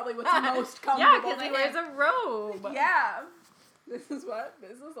 This is probably what's most comfortable. Yeah, because to he wears him. a robe. Yeah. This is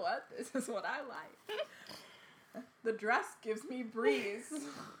what I like. The dress gives me breeze.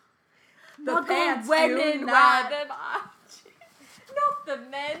 The Muggle pants women do wear not. them, Archie. Not the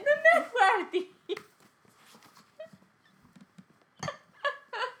men. The men wear these.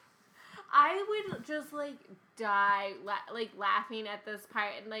 I would just like die laughing at this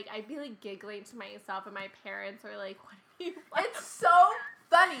part, and like I'd be like giggling to myself, and my parents are like, "What are you?" It's so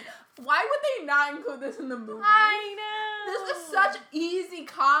funny. Why would they not include this in the movie? I know. This is such easy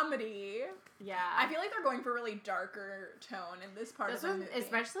comedy. Yeah. I feel like they're going for a really darker tone in this part This of the one, movie.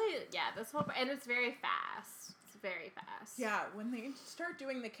 especially, this whole, and it's very fast. It's very fast. Yeah, when they start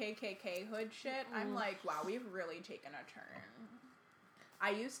doing the KKK hood shit, I'm like, wow, we've really taken a turn.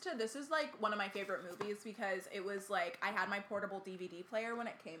 This is like one of my favorite movies because it was like, I had my portable DVD player when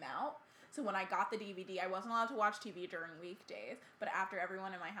it came out. So when I got the DVD, I wasn't allowed to watch TV during weekdays, but after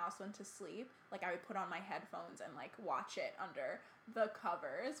everyone in my house went to sleep, like I would put on my headphones and like watch it under the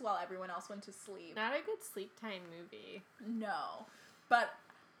covers while everyone else went to sleep. Not a good sleep time movie. No. But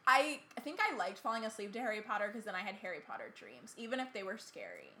I think I liked falling asleep to Harry Potter because then I had Harry Potter dreams, even if they were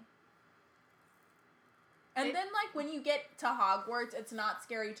scary. And then, like, when you get to Hogwarts, it's not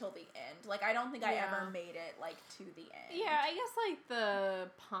scary till the end. Like, I don't think I ever made it, like, to the end. Yeah, I guess, like, the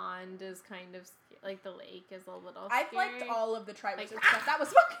pond is kind of, like, the lake is a little scary. I've liked all of the Triwizard Like, stuff. That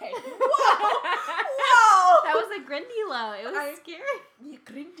was okay. Whoa! Whoa! That was a Grindylow. It was scary. You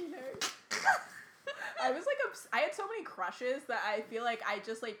Grindylow. I was, like, I had so many crushes that I feel like I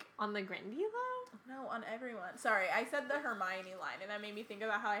just, like... On the Grindylow? No, on everyone. Sorry, I said the Hermione line, and that made me think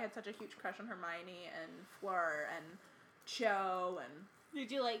about how I had such a huge crush on Hermione and Fleur and Cho and...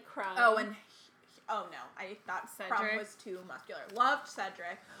 Did you like Crumb? Oh, and... Oh, no. I thought Cedric. Crumb was too muscular. Loved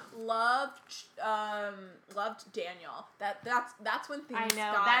Cedric. Loved Daniel. That's when things I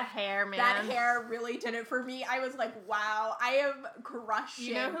know, got... that hair, man. That hair really did it for me. I was like, wow, I am crushing.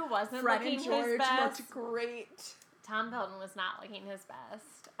 You know who wasn't Fred looking and George his best? looked great. Tom Felton was not looking his best.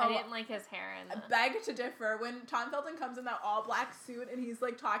 Oh, I didn't like his hair in I the... beg to differ. When Tom Felton comes in that all-black suit and he's,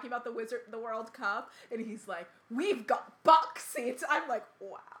 like, talking about the World Cup, and he's like, we've got box seats, I'm like,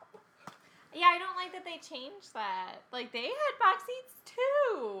 wow. Yeah, I don't like that they changed that. Like, they had box seats,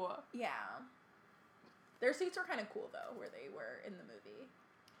 too. Yeah. Their seats were kind of cool, though, where they were in the movie.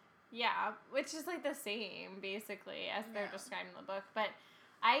 Yeah, which is, like, the same, basically, as they're describing in the book. But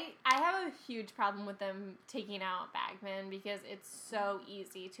I have a huge problem with them taking out Bagman because it's so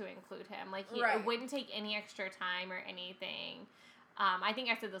easy to include him. Like, it wouldn't take any extra time or anything. I think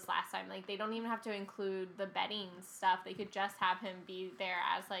I said this last time. Like, they don't even have to include the betting stuff. They could just have him be there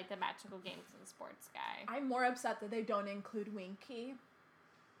as, like, the magical games and sports guy. I'm more upset that they don't include Winky.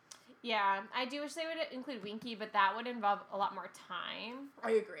 Yeah, I do wish they would include Winky, but that would involve a lot more time.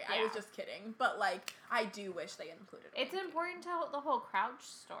 I agree. Yeah. I was just kidding. But, like, I do wish they included Winky. It's important to the whole Crouch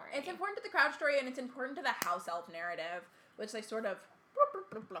story. It's important to the Crouch story, and it's important to the house elf narrative, which they sort of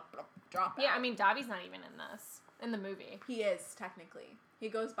drop out. Yeah, I mean, Dobby's not even in this, in the movie. He is, technically. He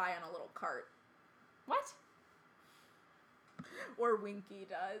goes by on a little cart. What? Or Winky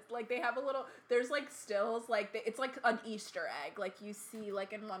does. Like, they have a little... There's, like, stills. Like, it's like an Easter egg. Like, you see,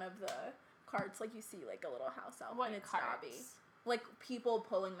 like, in one of the carts, like, you see, like, a little house elf. What and it's carts? Dobby. Like, people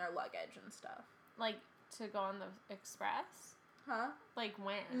pulling their luggage and stuff. Like, to go on the Express? Huh? Like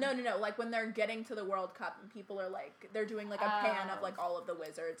when? No. Like when they're getting to the World Cup and people are like, they're doing like a pan of like all of the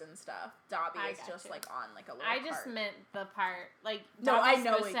wizards and stuff. Dobby is just like on like a little I just cart. meant the part, like, No, I Dobby's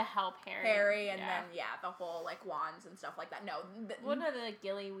know supposed to help Harry. and then the whole like wands and stuff like that. No. What are the like,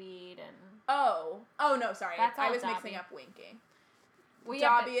 gillyweed and... Oh no, sorry. That's I all was Dobby. mixing up Winky. Well,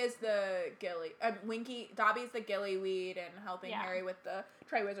 yeah, Dobby is the Dobby's the gillyweed and helping Harry with the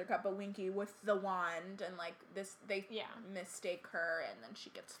Triwizard Cup, but Winky with the wand, and like this, they mistake her, and then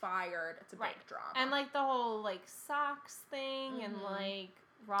she gets fired. It's a big drama. And like the whole like socks thing, and like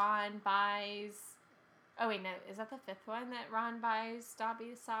Ron buys. Oh wait, no, is that the fifth one that Ron buys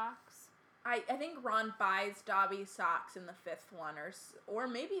Dobby socks? I think Ron buys Dobby socks in the fifth one, or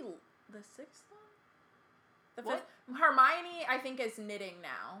maybe the sixth one. The fifth. Hermione, I think, is knitting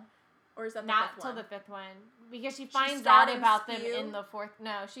now. Or is that the Not fifth till one? the fifth one. Because she finds starts out in about them Spew? in the fourth.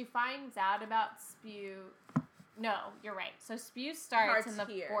 No, she finds out about Spew. No, you're right. So Spew starts in the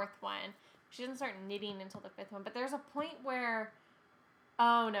fourth one. She doesn't start knitting until the fifth one. But there's a point where...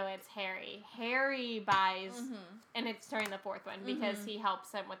 Oh, no, it's Harry. Harry buys... And it's during the fourth one because he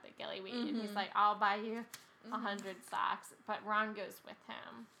helps him with the gillyweed. And he's like, I'll buy you 100 socks. But Ron goes with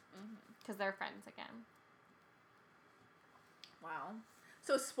him. Because they're friends again. Wow.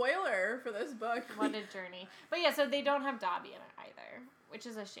 So, spoiler for this book. What a journey. But yeah, so they don't have Dobby in it either, which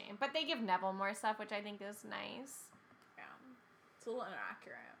is a shame. But they give Neville more stuff, which I think is nice. Yeah. It's a little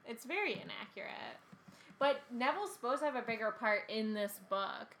inaccurate. It's very inaccurate. But Neville's supposed to have a bigger part in this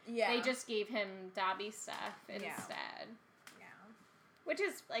book. Yeah. They just gave him Dobby stuff instead. Yeah. Which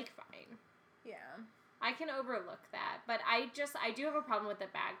is, like, fine. Yeah. I can overlook that. But I do have a problem with the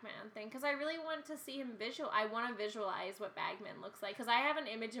Bagman thing. Because I really want to see him I want to visualize what Bagman looks like. Because I have an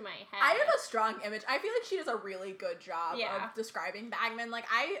image in my head. I have a strong image. I feel like she does a really good job of describing Bagman. Like,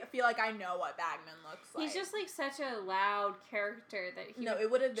 I feel like I know what Bagman looks like. He's just, like, such a loud character that he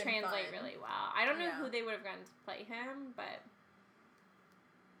it would have been translate fun. really well. I don't know who they would have gotten to play him, but...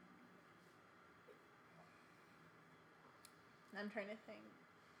 I'm trying to think.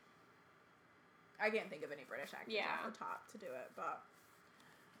 I can't think of any British actors off the top to do it, but...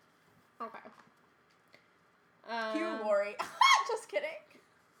 Okay. Hugh Laurie. Just kidding.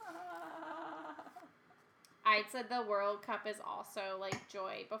 I said the World Cup is also, like,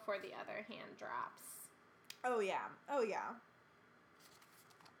 joy before the other hand drops. Oh, yeah.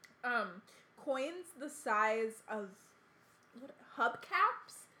 Coins the size of...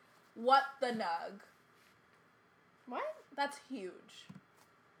 hubcaps? What the nug? What? That's huge.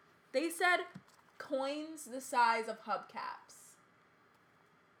 They said coins the size of hubcaps.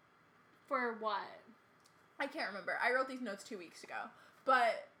 For what? I can't remember. I wrote these notes 2 weeks ago.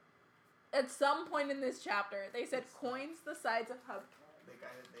 But at some point in this chapter, they said coins the size of hubcaps. The guy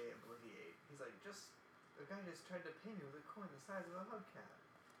that they obliviate. He's like, the guy just tried to pay me with a coin the size of a hubcap.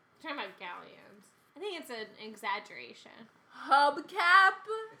 You're talking about galleons. I think it's an exaggeration. Hubcap?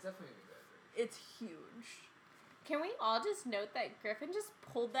 It's definitely an exaggeration. It's huge. Can we all just note that Griffin just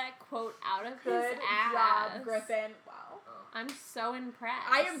pulled that quote out of Good his ass? job, Griffin. Wow. Oh. I'm so impressed.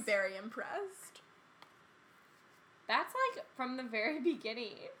 I am very impressed. That's like from the very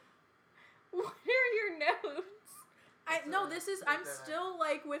beginning. What are your notes? I'm still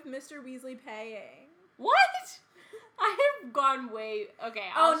like with Mr. Weasley paying. What? I have gone way... Okay,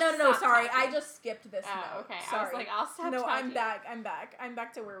 no, stop sorry. talking. I just skipped this note. Okay. Sorry. I was like, I'll stop No, talking. I'm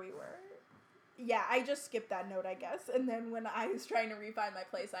back to where we were. Yeah, I just skipped that note, I guess. And then when I was trying to refine my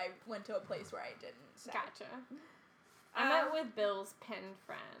place, I went to a place where I didn't say. Gotcha. I met with Bill's pen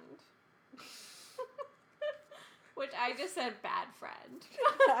friend. Which I just said bad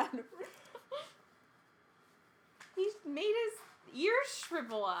friend. He's made his ears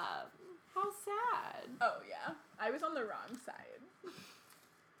shrivel up. How sad. Oh, yeah. I was on the wrong side.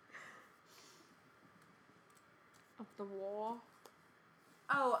 Of the wall.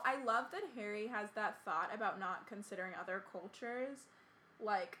 Oh, I love that Harry has that thought about not considering other cultures,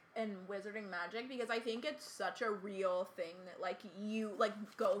 like, in wizarding magic, because I think it's such a real thing that, like, you, like,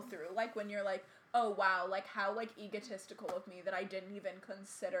 go through. Like, when you're like, oh, wow, like, how, like, egotistical of me that I didn't even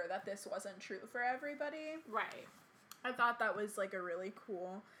consider that this wasn't true for everybody. Right. I thought that was, like, a really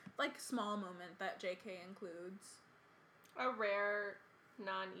cool, like, small moment that JK includes. A rare,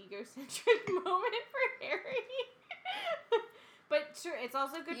 non-egocentric moment for Harry. But sure, it's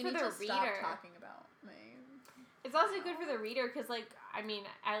also good for the reader. Stop talking about me. It's also good for the reader because, like, I mean,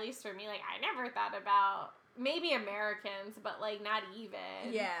 at least for me, like, I never thought about maybe Americans, but, like, not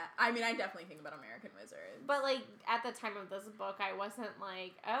even. Yeah, I mean, I definitely think about American wizards. But, like, at the time of this book, I wasn't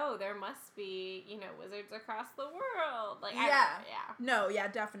like, oh, there must be, you know, wizards across the world. Like, No, yeah,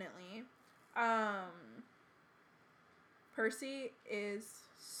 definitely. Percy is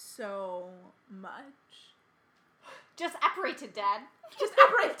so much. Just apparated, Dad. Just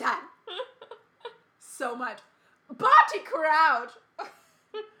operate that. So much. Barty Crouch! Oh,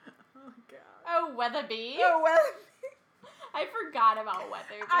 God. Oh, Weatherby. Oh, well, I forgot about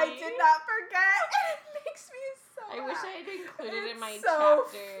Weatherby. I did not forget. It makes me so I wish I happy. had included it in my It's so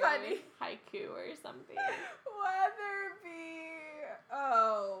chapter funny. haiku or something. Weatherby.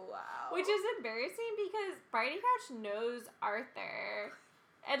 Oh, wow. Which is embarrassing because Barty Crouch knows Arthur.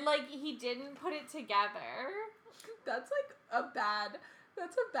 And, like, he didn't put it together. That's a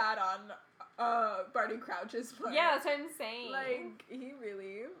bad on Barty Crouch's part. Yeah, that's what I'm saying. Like, he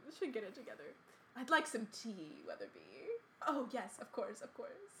really should get it together. I'd like some tea, Weatherby. Oh, yes, of course.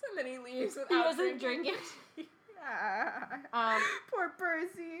 And then he leaves without he wasn't drinking. Yeah. Poor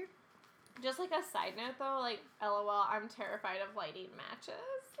Percy. Just like a side note though, like, LOL, I'm terrified of lighting matches.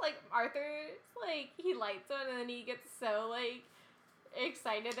 Like, Arthur's, like, he lights one and then he gets so, like,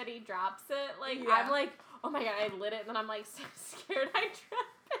 excited that he drops it. Like, Yeah. I'm like, oh my god, I lit it, and then I'm, like, so scared I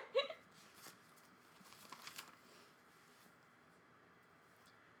dropped it.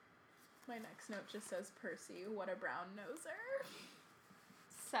 My next note just says, Percy, what a brown noser.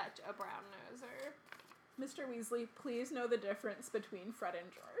 Such a brown noser. Mr. Weasley, please know the difference between Fred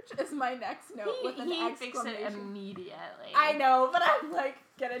and George, is my next note with an He fixed it exclamation. immediately. I know, but I'm like,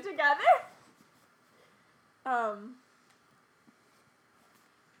 get it together. I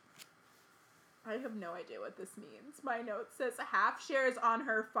have no idea what this means. My note says half shares on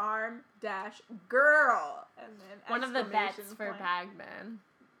her farm dash girl, and then One of the bets exclamation for point. Bagman.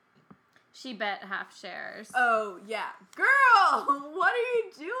 She bet half shares. Oh yeah, girl, what are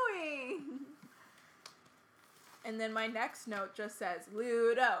you doing? And then my next note just says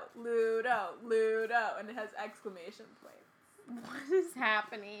Ludo, Ludo, Ludo, and it has exclamation points. What is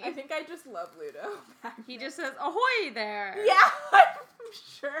happening? I think I just love Ludo. He just says, ahoy there! Yeah, I'm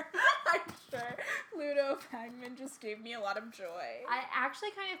sure. Ludo Bagman just gave me a lot of joy. I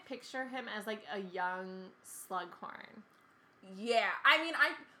actually kind of picture him as, like, a young Slughorn. Yeah, I mean,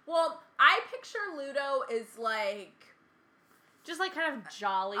 I picture Ludo is like Just, like, kind of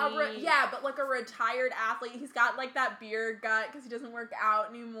jolly. but like a retired athlete. He's got like that beer gut because he doesn't work out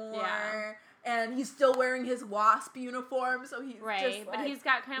anymore. Yeah. And he's still wearing his WASP uniform, so he's Right, just, but like, he's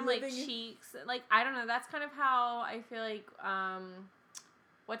got kind of, like, living- cheeks. Like, I don't know, that's kind of how I feel like,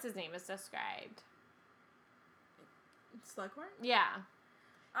 what's his name is described. Slughorn? Yeah.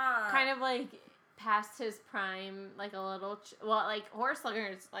 Kind of, like, past his prime, like, a little, like, Horace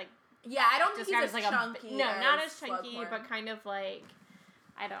Slughorn is, like, Yeah, I don't think described he's as, as like, chunky. no, not as Slughorn. chunky, but kind of, like,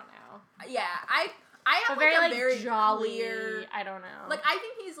 I don't know. Yeah, I have But very, like a like, very jolly, clear. I don't know. Like, I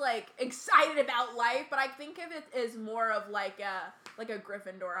think he's, like, excited about life, but I think of it as more of, like a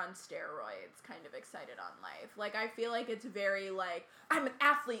Gryffindor on steroids, kind of excited on life. Like, I feel like it's very, like, I'm an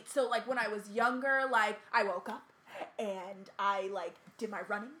athlete, so, like, when I was younger, like, I woke up, and I, like, did my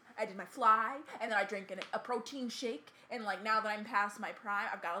running, I did my fly, and then I drank a protein shake, and, like, now that I'm past my prime,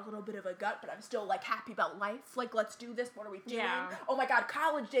 I've got a little bit of a gut, but I'm still, like, happy about life. Like, let's do this, what are we doing? Yeah. Oh my god,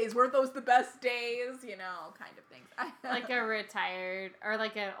 college days, weren't those the best days? You know, kind of things. like a retired, or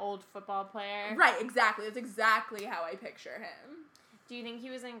like an old football player. Right, exactly. That's exactly how I picture him. Do you think he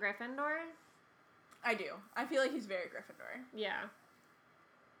was in Gryffindor? I do. I feel like he's very Gryffindor. Yeah.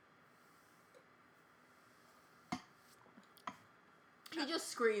 He just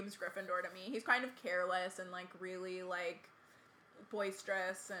screams Gryffindor to me. He's kind of careless and, like, really, like,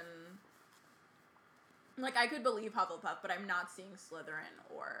 boisterous and... Like, I could believe Hufflepuff, but I'm not seeing Slytherin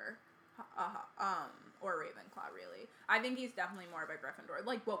or Ravenclaw, really. I think he's definitely more of a Gryffindor,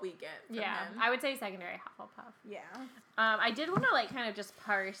 like what we get from Yeah, him. I would say secondary Hufflepuff. Yeah. I did want to, like, kind of just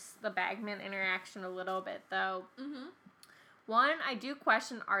parse the Bagman interaction a little bit, though. Mm-hmm. One, I do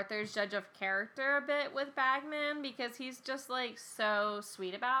question Arthur's judge of character a bit with Bagman, because he's just, like, so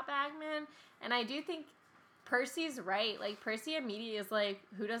sweet about Bagman. And I do think Percy's right. Like, Percy immediately is like,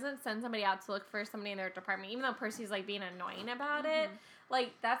 who doesn't send somebody out to look for somebody in their department? Even though Percy's, like, being annoying about it.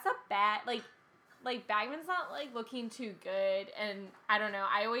 Like, that's a bad, like, Bagman's not, like, looking too good. And I don't know.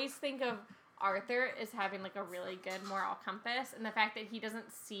 I always think of Arthur as having, like, a really good moral compass. And the fact that he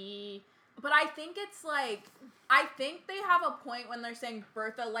doesn't see... But I think it's, like, I think they have a point when they're saying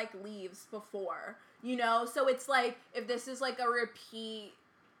Bertha, like, leaves before, you know? So it's, like, if this is, like, a repeat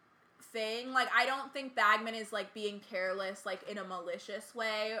thing, like, I don't think Bagman is, like, being careless, like, in a malicious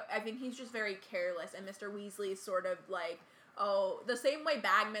way. I think he's just very careless, and Mr. Weasley's sort of, like, the same way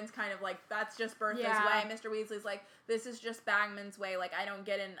Bagman's kind of like, that's just Bertha's way. Mr. Weasley's like, this is just Bagman's way. Like, I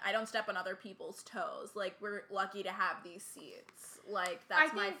don't step on other people's toes. Like, we're lucky to have these seats. Like,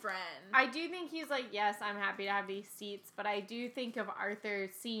 that's my friend. I do think he's like, yes, I'm happy to have these seats, but I do think of Arthur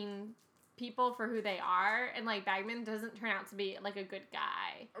seeing people for who they are, and like Bagman doesn't turn out to be like a good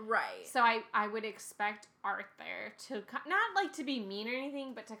guy, right? So I would expect Arthur to not like to be mean or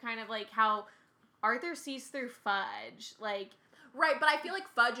anything, but to kind of like how Arthur sees through Fudge, like, right. But I feel like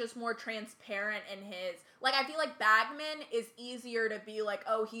Fudge is more transparent in his, like, I feel like Bagman is easier to be like,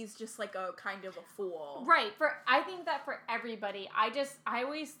 oh, he's just like a kind of a fool, right? I think that for everybody, I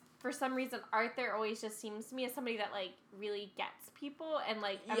always, for some reason, Arthur always just seems to me as somebody that, like, really gets people, and,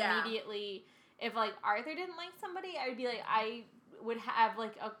 like, immediately, if, like, Arthur didn't like somebody, I would be like, I would have,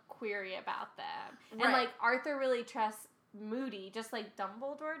 like, a query about them. Right. And, like, Arthur really trusts Moody, just like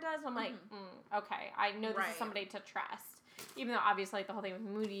Dumbledore does. I'm like, okay, I know this is somebody to trust. Even though, obviously, like, the whole thing with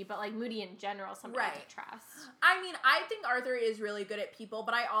Moody, but, like, Moody in general, somebody to trust. I mean, I think Arthur is really good at people,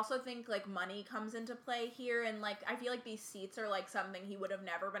 but I also think, like, money comes into play here, and, like, I feel like these seats are, like, something he would have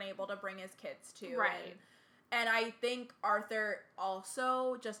never been able to bring his kids to. Right. And I think Arthur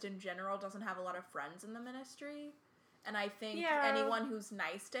also, just in general, doesn't have a lot of friends in the Ministry. And I think anyone who's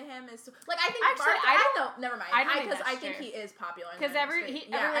nice to him is like, I think actually Arthur, I don't know. Never mind. Because I think he is popular. Because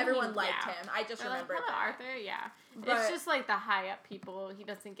everyone liked him. I just remember like, that. Arthur, but it's just like the high up people. He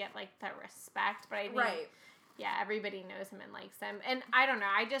doesn't get like the respect, but I think everybody knows him and likes him. And I don't know.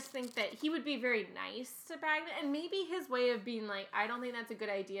 I just think that he would be very nice to Bagman, and maybe his way of being like, I don't think that's a good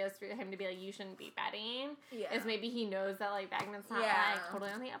idea is for him to be like, you shouldn't be betting. Yeah. Is maybe he knows that like Bagman's not like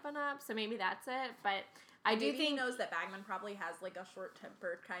totally on the up and up, so maybe that's it. But I do think he knows that Bagman probably has like a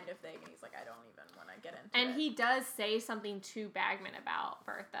short-tempered kind of thing, and he's like, I don't even want to get into it. And he does say something to Bagman about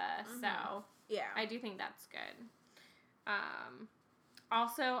Bertha, so I do think that's good.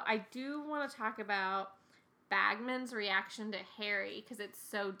 Also, I do want to talk about Bagman's reaction to Harry, because it's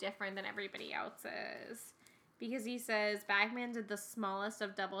so different than everybody else's. Because he says, Bagman did the smallest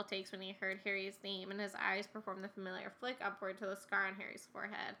of double takes when he heard Harry's name, and his eyes performed the familiar flick upward to the scar on Harry's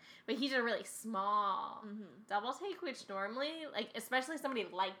forehead. But he did a really small double take, which normally, like, especially somebody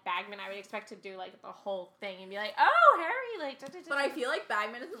like Bagman, I would expect to do, like, the whole thing and be like, oh, Harry, like, But I feel like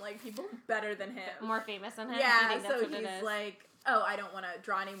Bagman doesn't like people better than him. More famous than him? Yeah, so he's like, oh, I don't want to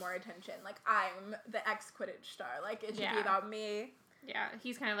draw any more attention. Like, I'm the ex-Quidditch star. Like, it should be about me. Yeah,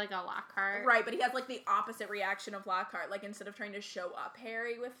 he's kind of like a Lockhart. Right, but he has, like, the opposite reaction of Lockhart. Like, instead of trying to show up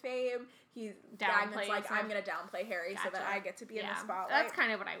Harry with fame, Bagman's like, I'm going to downplay Harry so that I get to be in the spotlight. That's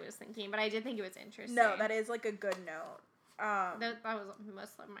kind of what I was thinking, but I did think it was interesting. No, that is, like, a good note. That was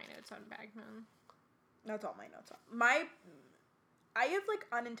most of my notes on Bagman. That's all my notes on. I have, like,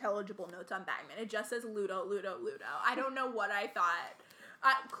 unintelligible notes on Bagman. It just says Ludo, Ludo, Ludo. I don't know what I thought.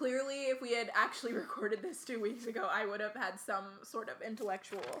 Clearly, if we had actually recorded this 2 weeks ago, I would have had some sort of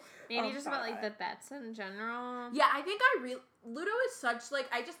intellectual. Maybe just about, like, the bets in general. Yeah, I think Ludo is such, like,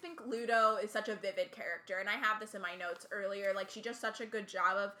 I just think Ludo is such a vivid character, and I have this in my notes earlier. Like, she does such a good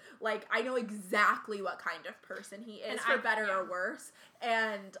job of, like, I know exactly what kind of person he is, for better or worse,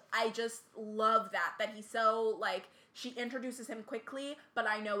 and I just love that he's so, like, she introduces him quickly, but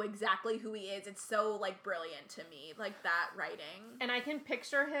I know exactly who he is. It's so, like, brilliant to me, like, that writing. And I can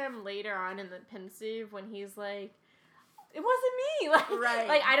picture him later on in the Pensieve when he's like, it wasn't me! Like,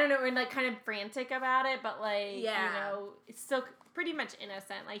 like, I don't know, and, like, kind of frantic about it, but, like, you know, it's still pretty much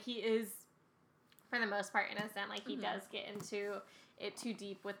innocent. Like, he is, for the most part, innocent. Like, he does get into it too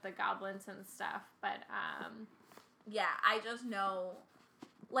deep with the goblins and stuff, but, yeah, I just know,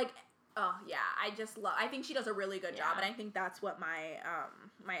 like, oh, yeah, I think she does a really good job, and I think that's what my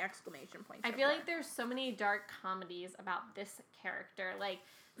my exclamation points I feel like there's so many dark comedies about this character, like,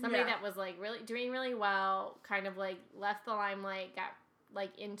 somebody that was, like, really doing really well, kind of, like, left the limelight, got,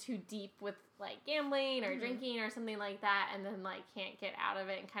 like, in too deep with, like, gambling or drinking or something like that, and then, like, can't get out of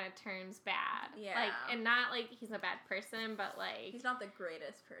it and kind of turns bad. Yeah. Like, and not, like, he's a bad person, but, like... He's not the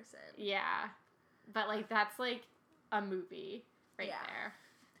greatest person. Yeah. But, like, that's, like, a movie right there.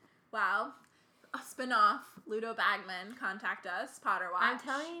 Wow. A spin-off. Ludo Bagman, contact us. Potterwatch. I'm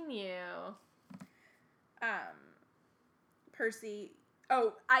telling you. Percy.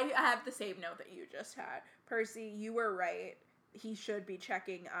 Oh, I have the same note that you just had. Percy, you were right. He should be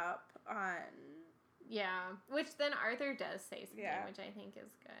checking up on... Yeah. Which then Arthur does say something, which I think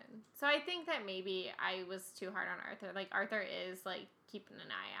is good. So I think that maybe I was too hard on Arthur. Like, Arthur is, like, keeping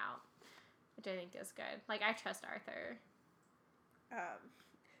an eye out, which I think is good. Like, I trust Arthur.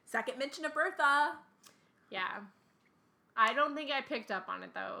 Second mention of Bertha. Yeah. I don't think I picked up on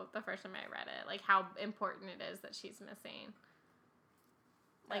it, though, the first time I read it. Like, how important it is that she's missing.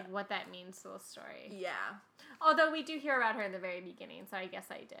 Like, what that means to the story. Yeah. Although we do hear about her in the very beginning, so I guess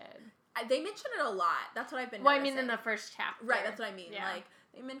I did. They mention it a lot. That's what I've been Well, noticing. I mean, in the first chapter. Right, that's what I mean. Yeah. Like,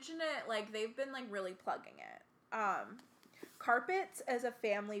 they mention it, like, they've been, like, really plugging it. Carpets as a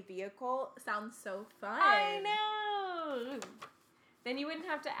family vehicle sounds so fun. I know! Then you wouldn't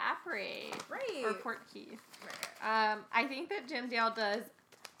have to apparate. Right. Or Portkey. Right. I think that Jim Dale does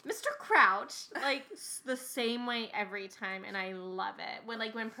Mr. Crouch, like, the same way every time, and I love it.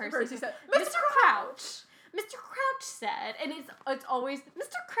 When Percy said, Mr. Crouch! Mr. Crouch said, and it's always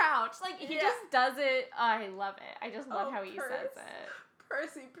Mr. Crouch. Like, he just does it. Oh, I love it. I just love how he says it.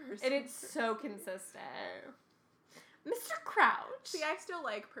 Percy. And it's so consistent. Mr. Crouch. See, I still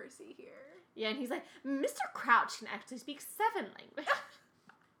like Percy here. Yeah, and he's like, Mr. Crouch can actually speak 7 languages.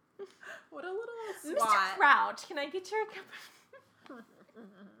 What a little Mr. swat. Crouch, can I get your cup of...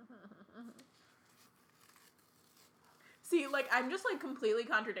 See, like, I'm just, like, completely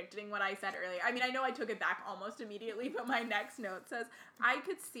contradicting what I said earlier. I mean, I know I took it back almost immediately, but my next note says, I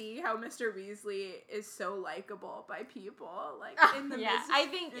could see how Mr. Weasley is so likable by people, like, in the I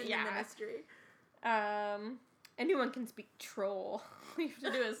think, in the ministry. Anyone can speak troll. All you have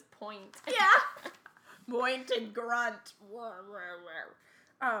to do is point. Yeah. Point and grunt.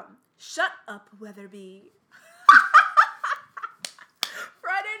 Shut up, Weatherby.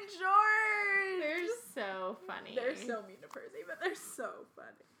 Fred and George. They're so funny. They're so mean to Percy, but they're so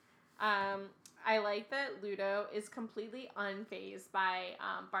funny. I like that Ludo is completely unfazed by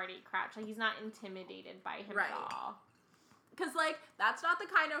Barty Crouch. Like, he's not intimidated by him at all. Because, like, that's not the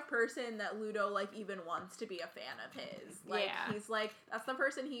kind of person that Ludo, like, even wants to be a fan of his. Like, he's, like, that's the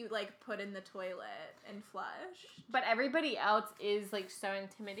person he, like, put in the toilet and flushed. But everybody else is, like, so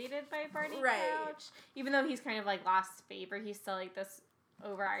intimidated by Barty Crouch. Even though he's kind of, like, lost favor, he's still, like, this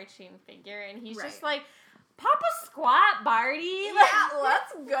overarching figure. And he's just, like, Papa Squat, Barty! Yeah,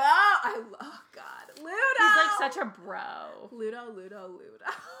 let's go! Oh, God. Ludo! He's, like, such a bro. Ludo.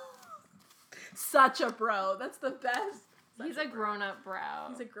 Such a bro. That's the best. He's a grown-up bro.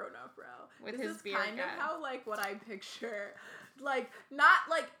 He's a grown-up bro. With this his is beard kind gut. of how, like, what I picture, like, not,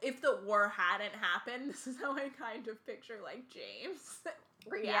 like, if the war hadn't happened, this is how I kind of picture, like, James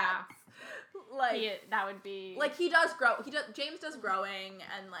reacts. Yeah. Like, that would be... Like, James does growing,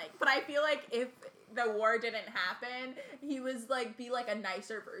 and, like, but I feel like if the war didn't happen, he was, like, be, like, a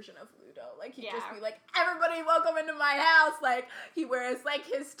nicer version of Ludo. Like, he'd just be like, everybody welcome into my house. Like, he wears, like,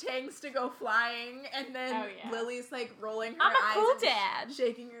 his tanks to go flying, and then Lily's, like, rolling her eyes. I'm a cool dad.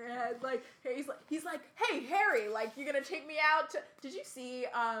 Shaking her head. Like, he's like, hey, Harry, like, you're gonna take me out to... Did you see,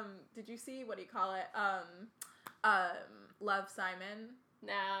 what do you call it? Love, Simon?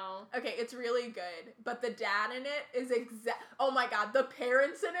 No. Okay, it's really good, but the dad in it is oh my God, the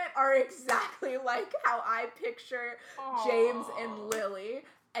parents in it are exactly like how I picture James and Lily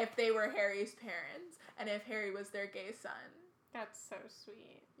if they were Harry's parents, and if Harry was their gay son. That's so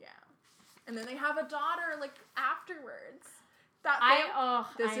sweet. Yeah. And then they have a daughter, like, afterwards. That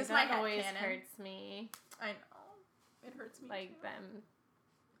always headcanon. hurts me. I know. It hurts me like too. them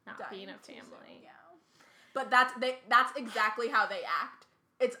not Dying being a too soon, family. yeah. But that's exactly how they act.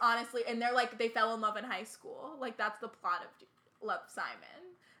 It's honestly, and they're like, they fell in love in high school. Like, that's the plot of Love,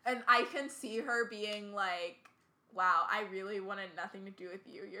 Simon. And I can see her being like, wow, I really wanted nothing to do with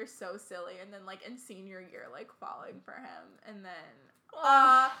you. You're so silly. And then, like, in senior year, like, falling for him. And then,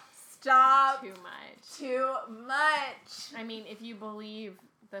 stop. Too much. Too much. I mean, if you believe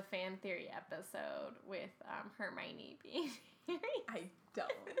the fan theory episode with Hermione being I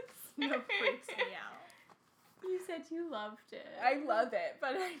don't. No, freaks me out. You said you loved it. I love it,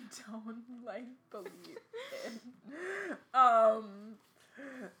 but I don't, like, believe it. I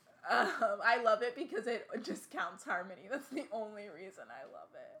love it because it just counts harmony. That's the only reason I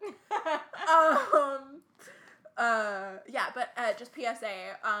love it. Yeah, but just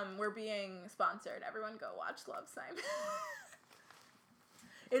PSA, we're being sponsored. Everyone go watch Love, Simon.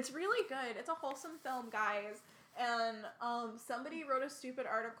 It's really good. It's a wholesome film, guys. And somebody wrote a stupid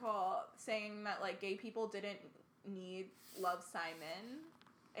article saying that, like, gay people didn't need Love, Simon,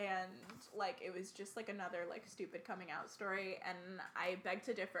 and, like, it was just, like, another, like, stupid coming out story, and I beg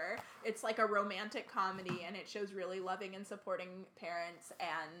to differ. It's, like, a romantic comedy, and it shows really loving and supporting parents,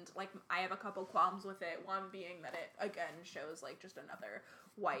 and, like, I have a couple qualms with it, one being that it, again, shows, like, just another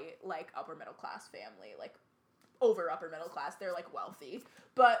white, like, upper middle class family, like, over upper middle class. They're, like, wealthy.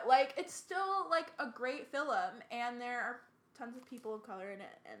 But, like, it's still, like, a great film, and there are tons of people of color in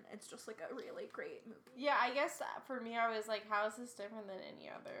it, and it's just, like, a really great movie. Yeah, I guess for me, I was like, how is this different than any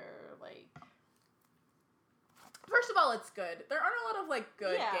other, like... First of all, it's good. There aren't a lot of, like,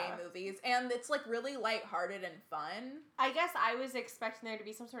 good Yeah. gay movies, and it's, like, really lighthearted and fun. I guess I was expecting there to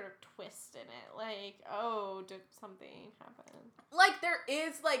be some sort of twist in it. Like, oh, did something happen? Like, there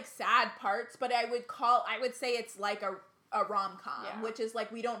is, like, sad parts, but I would say it's, like, a rom-com, Yeah. which is, like,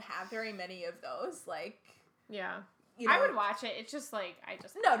 we don't have very many of those, like, Yeah. you know. I would watch it. It's just like,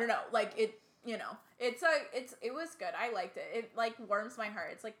 No, like, it, you know, it was good. I liked it. It, like, warms my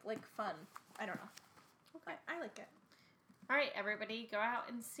heart. It's, like fun. I don't know. Okay. I like it. All right, everybody, go out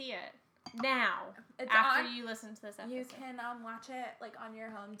and see it now. It's after on. you listen to this episode. You can watch it, like, on your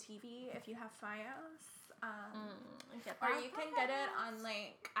home TV if you have Fios. Or you can get it on,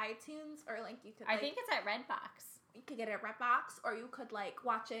 like, iTunes, or, like, you could, like, I think it's at Redbox. you could get it at Redbox, or you could, like,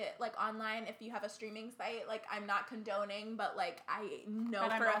 watch it, like, online if you have a streaming site. Like, I'm not condoning, but, like, I know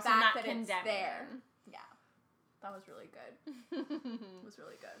But I'm for a also fact not that condemning. it's there. Yeah. That was really good. It was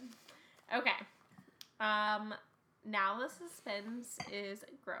really good. Okay. Now the suspense is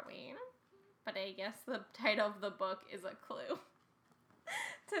growing, but I guess the title of the book is a clue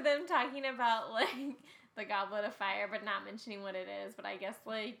to them talking about, like, the Goblet of Fire, but not mentioning what it is. But I guess,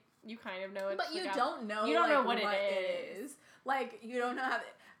 like, you kind of know it. But you don't know. You don't know like, what it is. Like, you don't know how.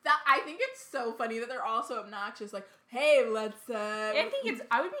 That I think it's so funny that they're all so obnoxious. Like, hey, let's. I think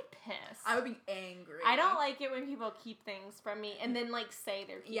I would be pissed. I would be angry. I don't like it when people keep things from me and then, like, say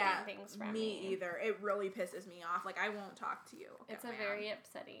they're keeping things from me. Me either. It really pisses me off. Like, I won't talk to you. It's a man. very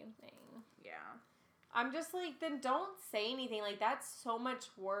upsetting thing. Yeah. I'm just like, then don't say anything. Like, that's so much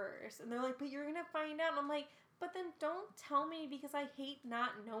worse. And they're like, but you're gonna find out. And I'm like, but then don't tell me because I hate not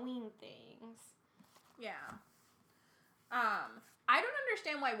knowing things. Yeah. I don't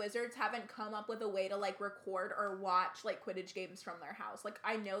understand why Wizards haven't come up with a way to, like, record or watch, like, Quidditch games from their house. Like,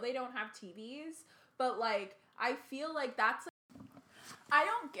 I know they don't have TVs, but, like, I feel like that's, like, I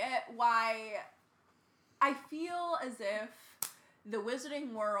don't get why, I feel as if the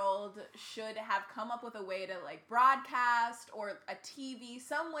Wizarding World should have come up with a way to, like, broadcast or a TV,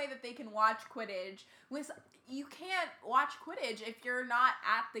 some way that they can watch Quidditch. You can't watch Quidditch if you're not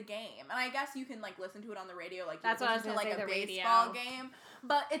at the game. And I guess you can, like, listen to it on the radio, like, That's you what I was listen to, gonna like, say, a the baseball radio. game.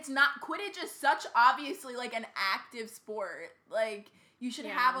 But it's not, Quidditch is such, obviously, like, an active sport. Like, you should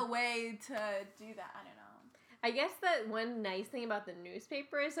have a way to do that. I don't know. I guess that one nice thing about the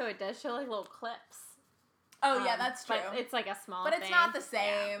newspaper is so it does show, like, little clips. Oh, yeah, that's true. But it's like a small But thing. it's not the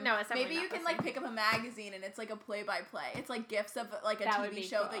same. Yeah. No, it's definitely Maybe not you the can, like, same. pick up a magazine and it's, like, a play-by-play. It's, like, gifs of, like, a That would TV be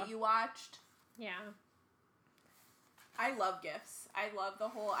show cool. that you watched. Yeah. I love GIFs. I love the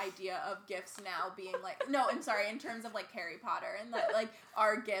whole idea of GIFs now being like, no, I'm sorry, in terms of, like, Harry Potter, and that, like,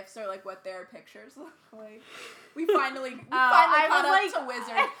 our GIFs are, like, what their pictures look like. We finally caught up to Wizard.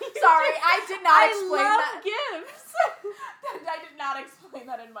 Sorry, I did not explain that. I love gifts. I did not explain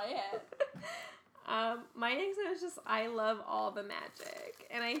that in my head. My next one is just, I love all the magic.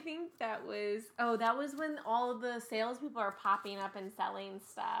 And I think that was when all the salespeople are popping up and selling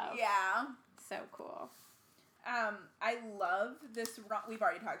stuff. Yeah. So cool. I love this, we've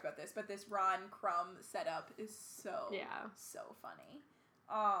already talked about this, but this Ron Crumb setup is so funny.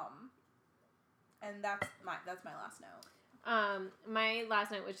 And that's my last note. My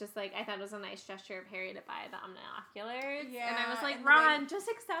last note was just like, I thought it was a nice gesture of Harry to buy the omnioculars. Yeah, And I was like, and the Ron, just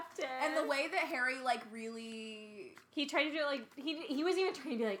accept it. And the way that Harry, like, really... He tried to do it, like, he wasn't even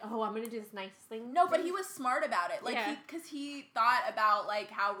trying to be like, oh, I'm going to do this nice thing. No, but he was smart about it. Like, Yeah. because he thought about, like,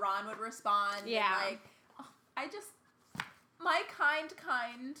 how Ron would respond. Yeah. And, like, I just... My kind,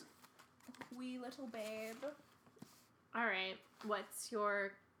 wee little babe. All right. What's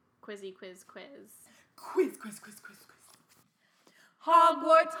your quizzy quiz? Quiz.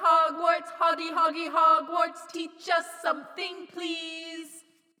 Hogwarts, hoggy, Hogwarts, teach us something, please.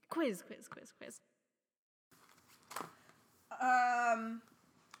 Quiz.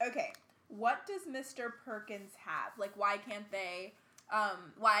 Okay. What does Mr. Perkins have? Like, why can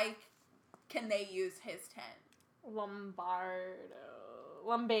they use his tent?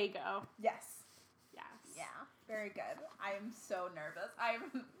 Lumbago. Yes. Yes. Yeah. Very good. I am so nervous. I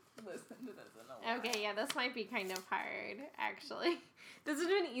haven't listened to this in a while. Okay, yeah, this might be kind of hard, actually. This would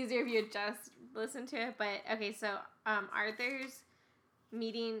have been easier if you had just listened to it, but, okay, so, Arthur's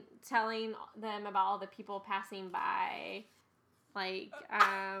telling them about all the people passing by, like,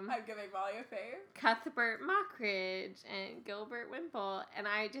 I'm giving Molly a fave. Cuthbert Mockridge and Gilbert Wimple, and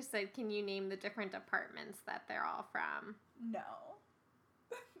I just said, can you name the different apartments that they're all from? No.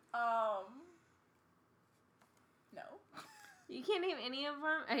 No. You can't name any of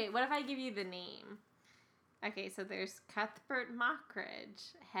them? Okay, what if I give you the name? Okay, so there's Cuthbert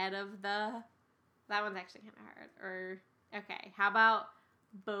Mockridge, head of the... That one's actually kind of hard. Okay, how about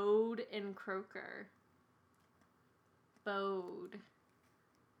Bode and Croker? Bode.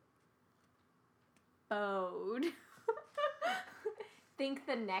 Think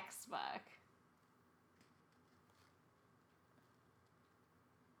the next book.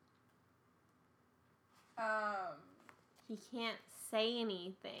 He can't say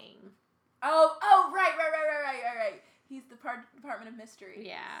anything. Oh, right. He's the Department of Mystery.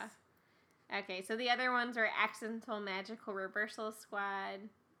 Yeah. Okay, so the other ones are Accidental Magical Reversal Squad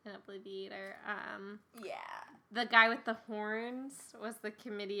and Obliviator. Yeah. The guy with the horns was the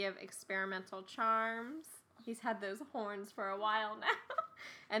Committee of Experimental Charms. He's had those horns for a while now.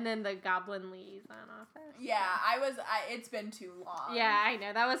 And then the Goblin Liaison Office. Yeah, it's been too long. Yeah, I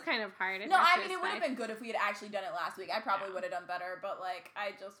know. That was kind of hard. No, I mean, it would have been good if we had actually done it last week. I probably would have done better, but, like,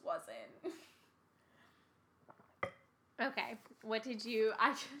 I just wasn't. Okay,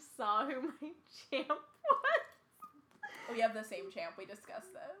 I just saw who my champ was. We have the same champ. We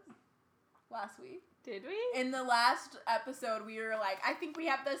discussed this last week. Did we? In the last episode, we were like, I think we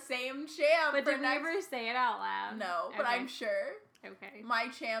have the same champ. But did we ever say it out loud? No, but Okay. I'm sure. Okay. My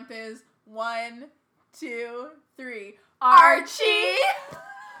champ is 1, 2, 3. Archie! Archie!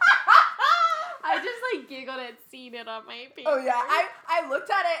 I just, like, giggled at seeing it on my paper. Oh, yeah. I looked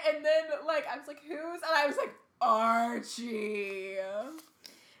at it, and then, like, I was like, who's? And I was like, Archie.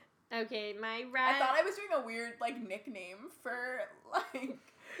 Okay, my rat... I thought I was doing a weird, like, nickname for, like,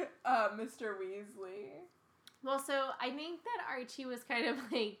 Mr. Weasley. Well, so I think that Archie was kind of,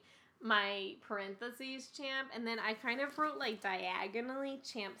 like, my parentheses champ, and then I kind of wrote, like, diagonally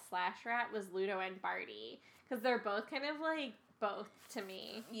champ/rat was Ludo and Barty, because they're both kind of, like, both to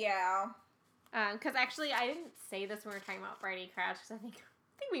me. Yeah. Because actually, I didn't say this when we were talking about Barty Crouch, because I think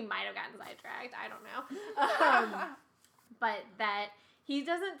we might have gotten sidetracked. I don't know. But that he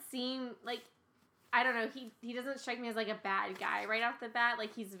doesn't seem like, I don't know, he doesn't strike me as, like, a bad guy right off the bat.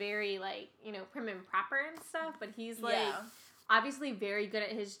 Like, he's very, like, you know, prim and proper and stuff, but he's, like, obviously very good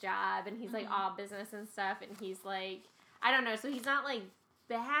at his job, and he's, like, all business and stuff, and he's, like, I don't know, so he's not, like,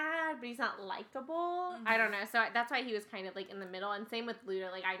 bad, but he's not likable. I don't know, so that's why he was kind of, like, in the middle, and same with Ludo.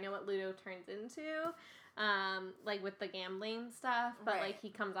 Like, I know what Ludo turns into, like, with the gambling stuff, but, Right. like, he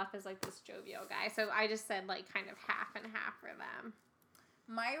comes off as, like, this jovial guy, so I just said, like, kind of half and half for them.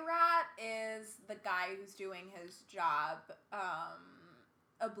 My rat is the guy who's doing his job,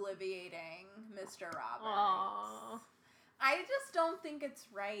 obliviating Mr. Roberts. Aww. I just don't think it's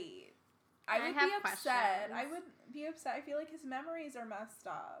right. I would have be upset. questions. I would be upset. I feel like his memories are messed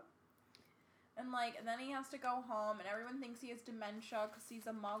up. And, like, then he has to go home, and everyone thinks he has dementia because he's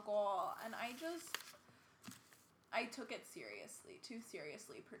a muggle. And I took it seriously. Too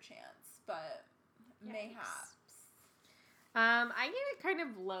seriously, perchance. But Yikes. mayhaps. I gave it kind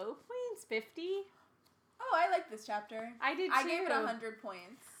of low points, 50. Oh, I like this chapter. I did, I too. gave it 100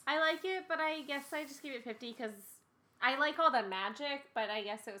 points. I like it, but I guess I just gave it 50 because I like all the magic, but I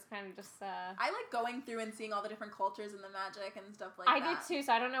guess it was kind of just, I like going through and seeing all the different cultures and the magic and stuff like I that. did too,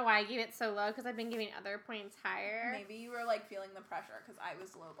 so I don't know why I gave it so low, because I've been giving other points higher. Maybe you were, like, feeling the pressure because I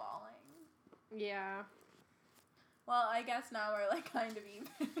was lowballing. Yeah. Well, I guess now we're, like, kind of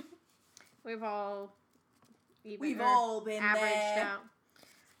even. We've all even We've or all been averaged there.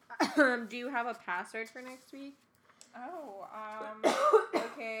 out. Do you have a password for next week? Oh,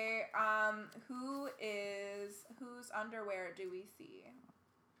 okay, whose underwear do we see?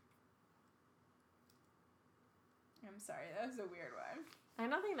 I'm sorry, that was a weird one. I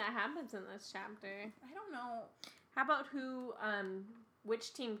don't think that happens in this chapter. I don't know. How about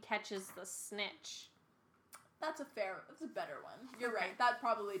which team catches the snitch? That's a better one. You're Okay. right. That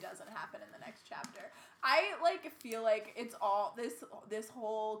probably doesn't happen in the next chapter. I, like, feel like it's all, this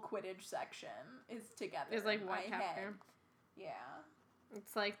whole Quidditch section is together. It's like in one my chapter. head. Yeah.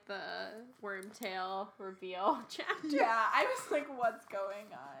 It's like the Wormtail reveal chapter. Yeah, I was like, what's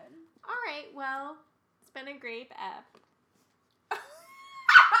going on? All right, well, it's been a great ep.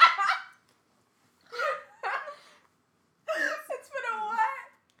 It's been a what?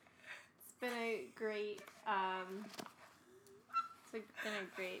 It's been a great, been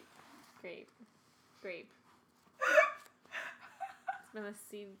a great grape. It's been a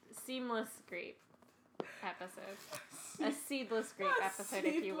seamless grape episode. A seedless grape episode,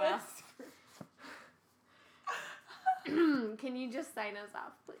 if you will. Can you just sign us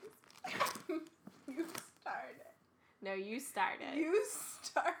off, please? You started. No, you started. You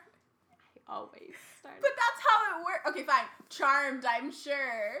started. I always start. But that's how it works. Okay, fine. Charmed, I'm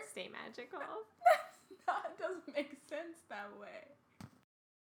sure. Stay magical. That doesn't make sense that way.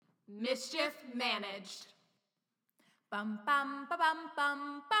 Mischief managed. Bum bum ba bum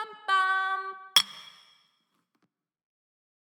bum bum bum.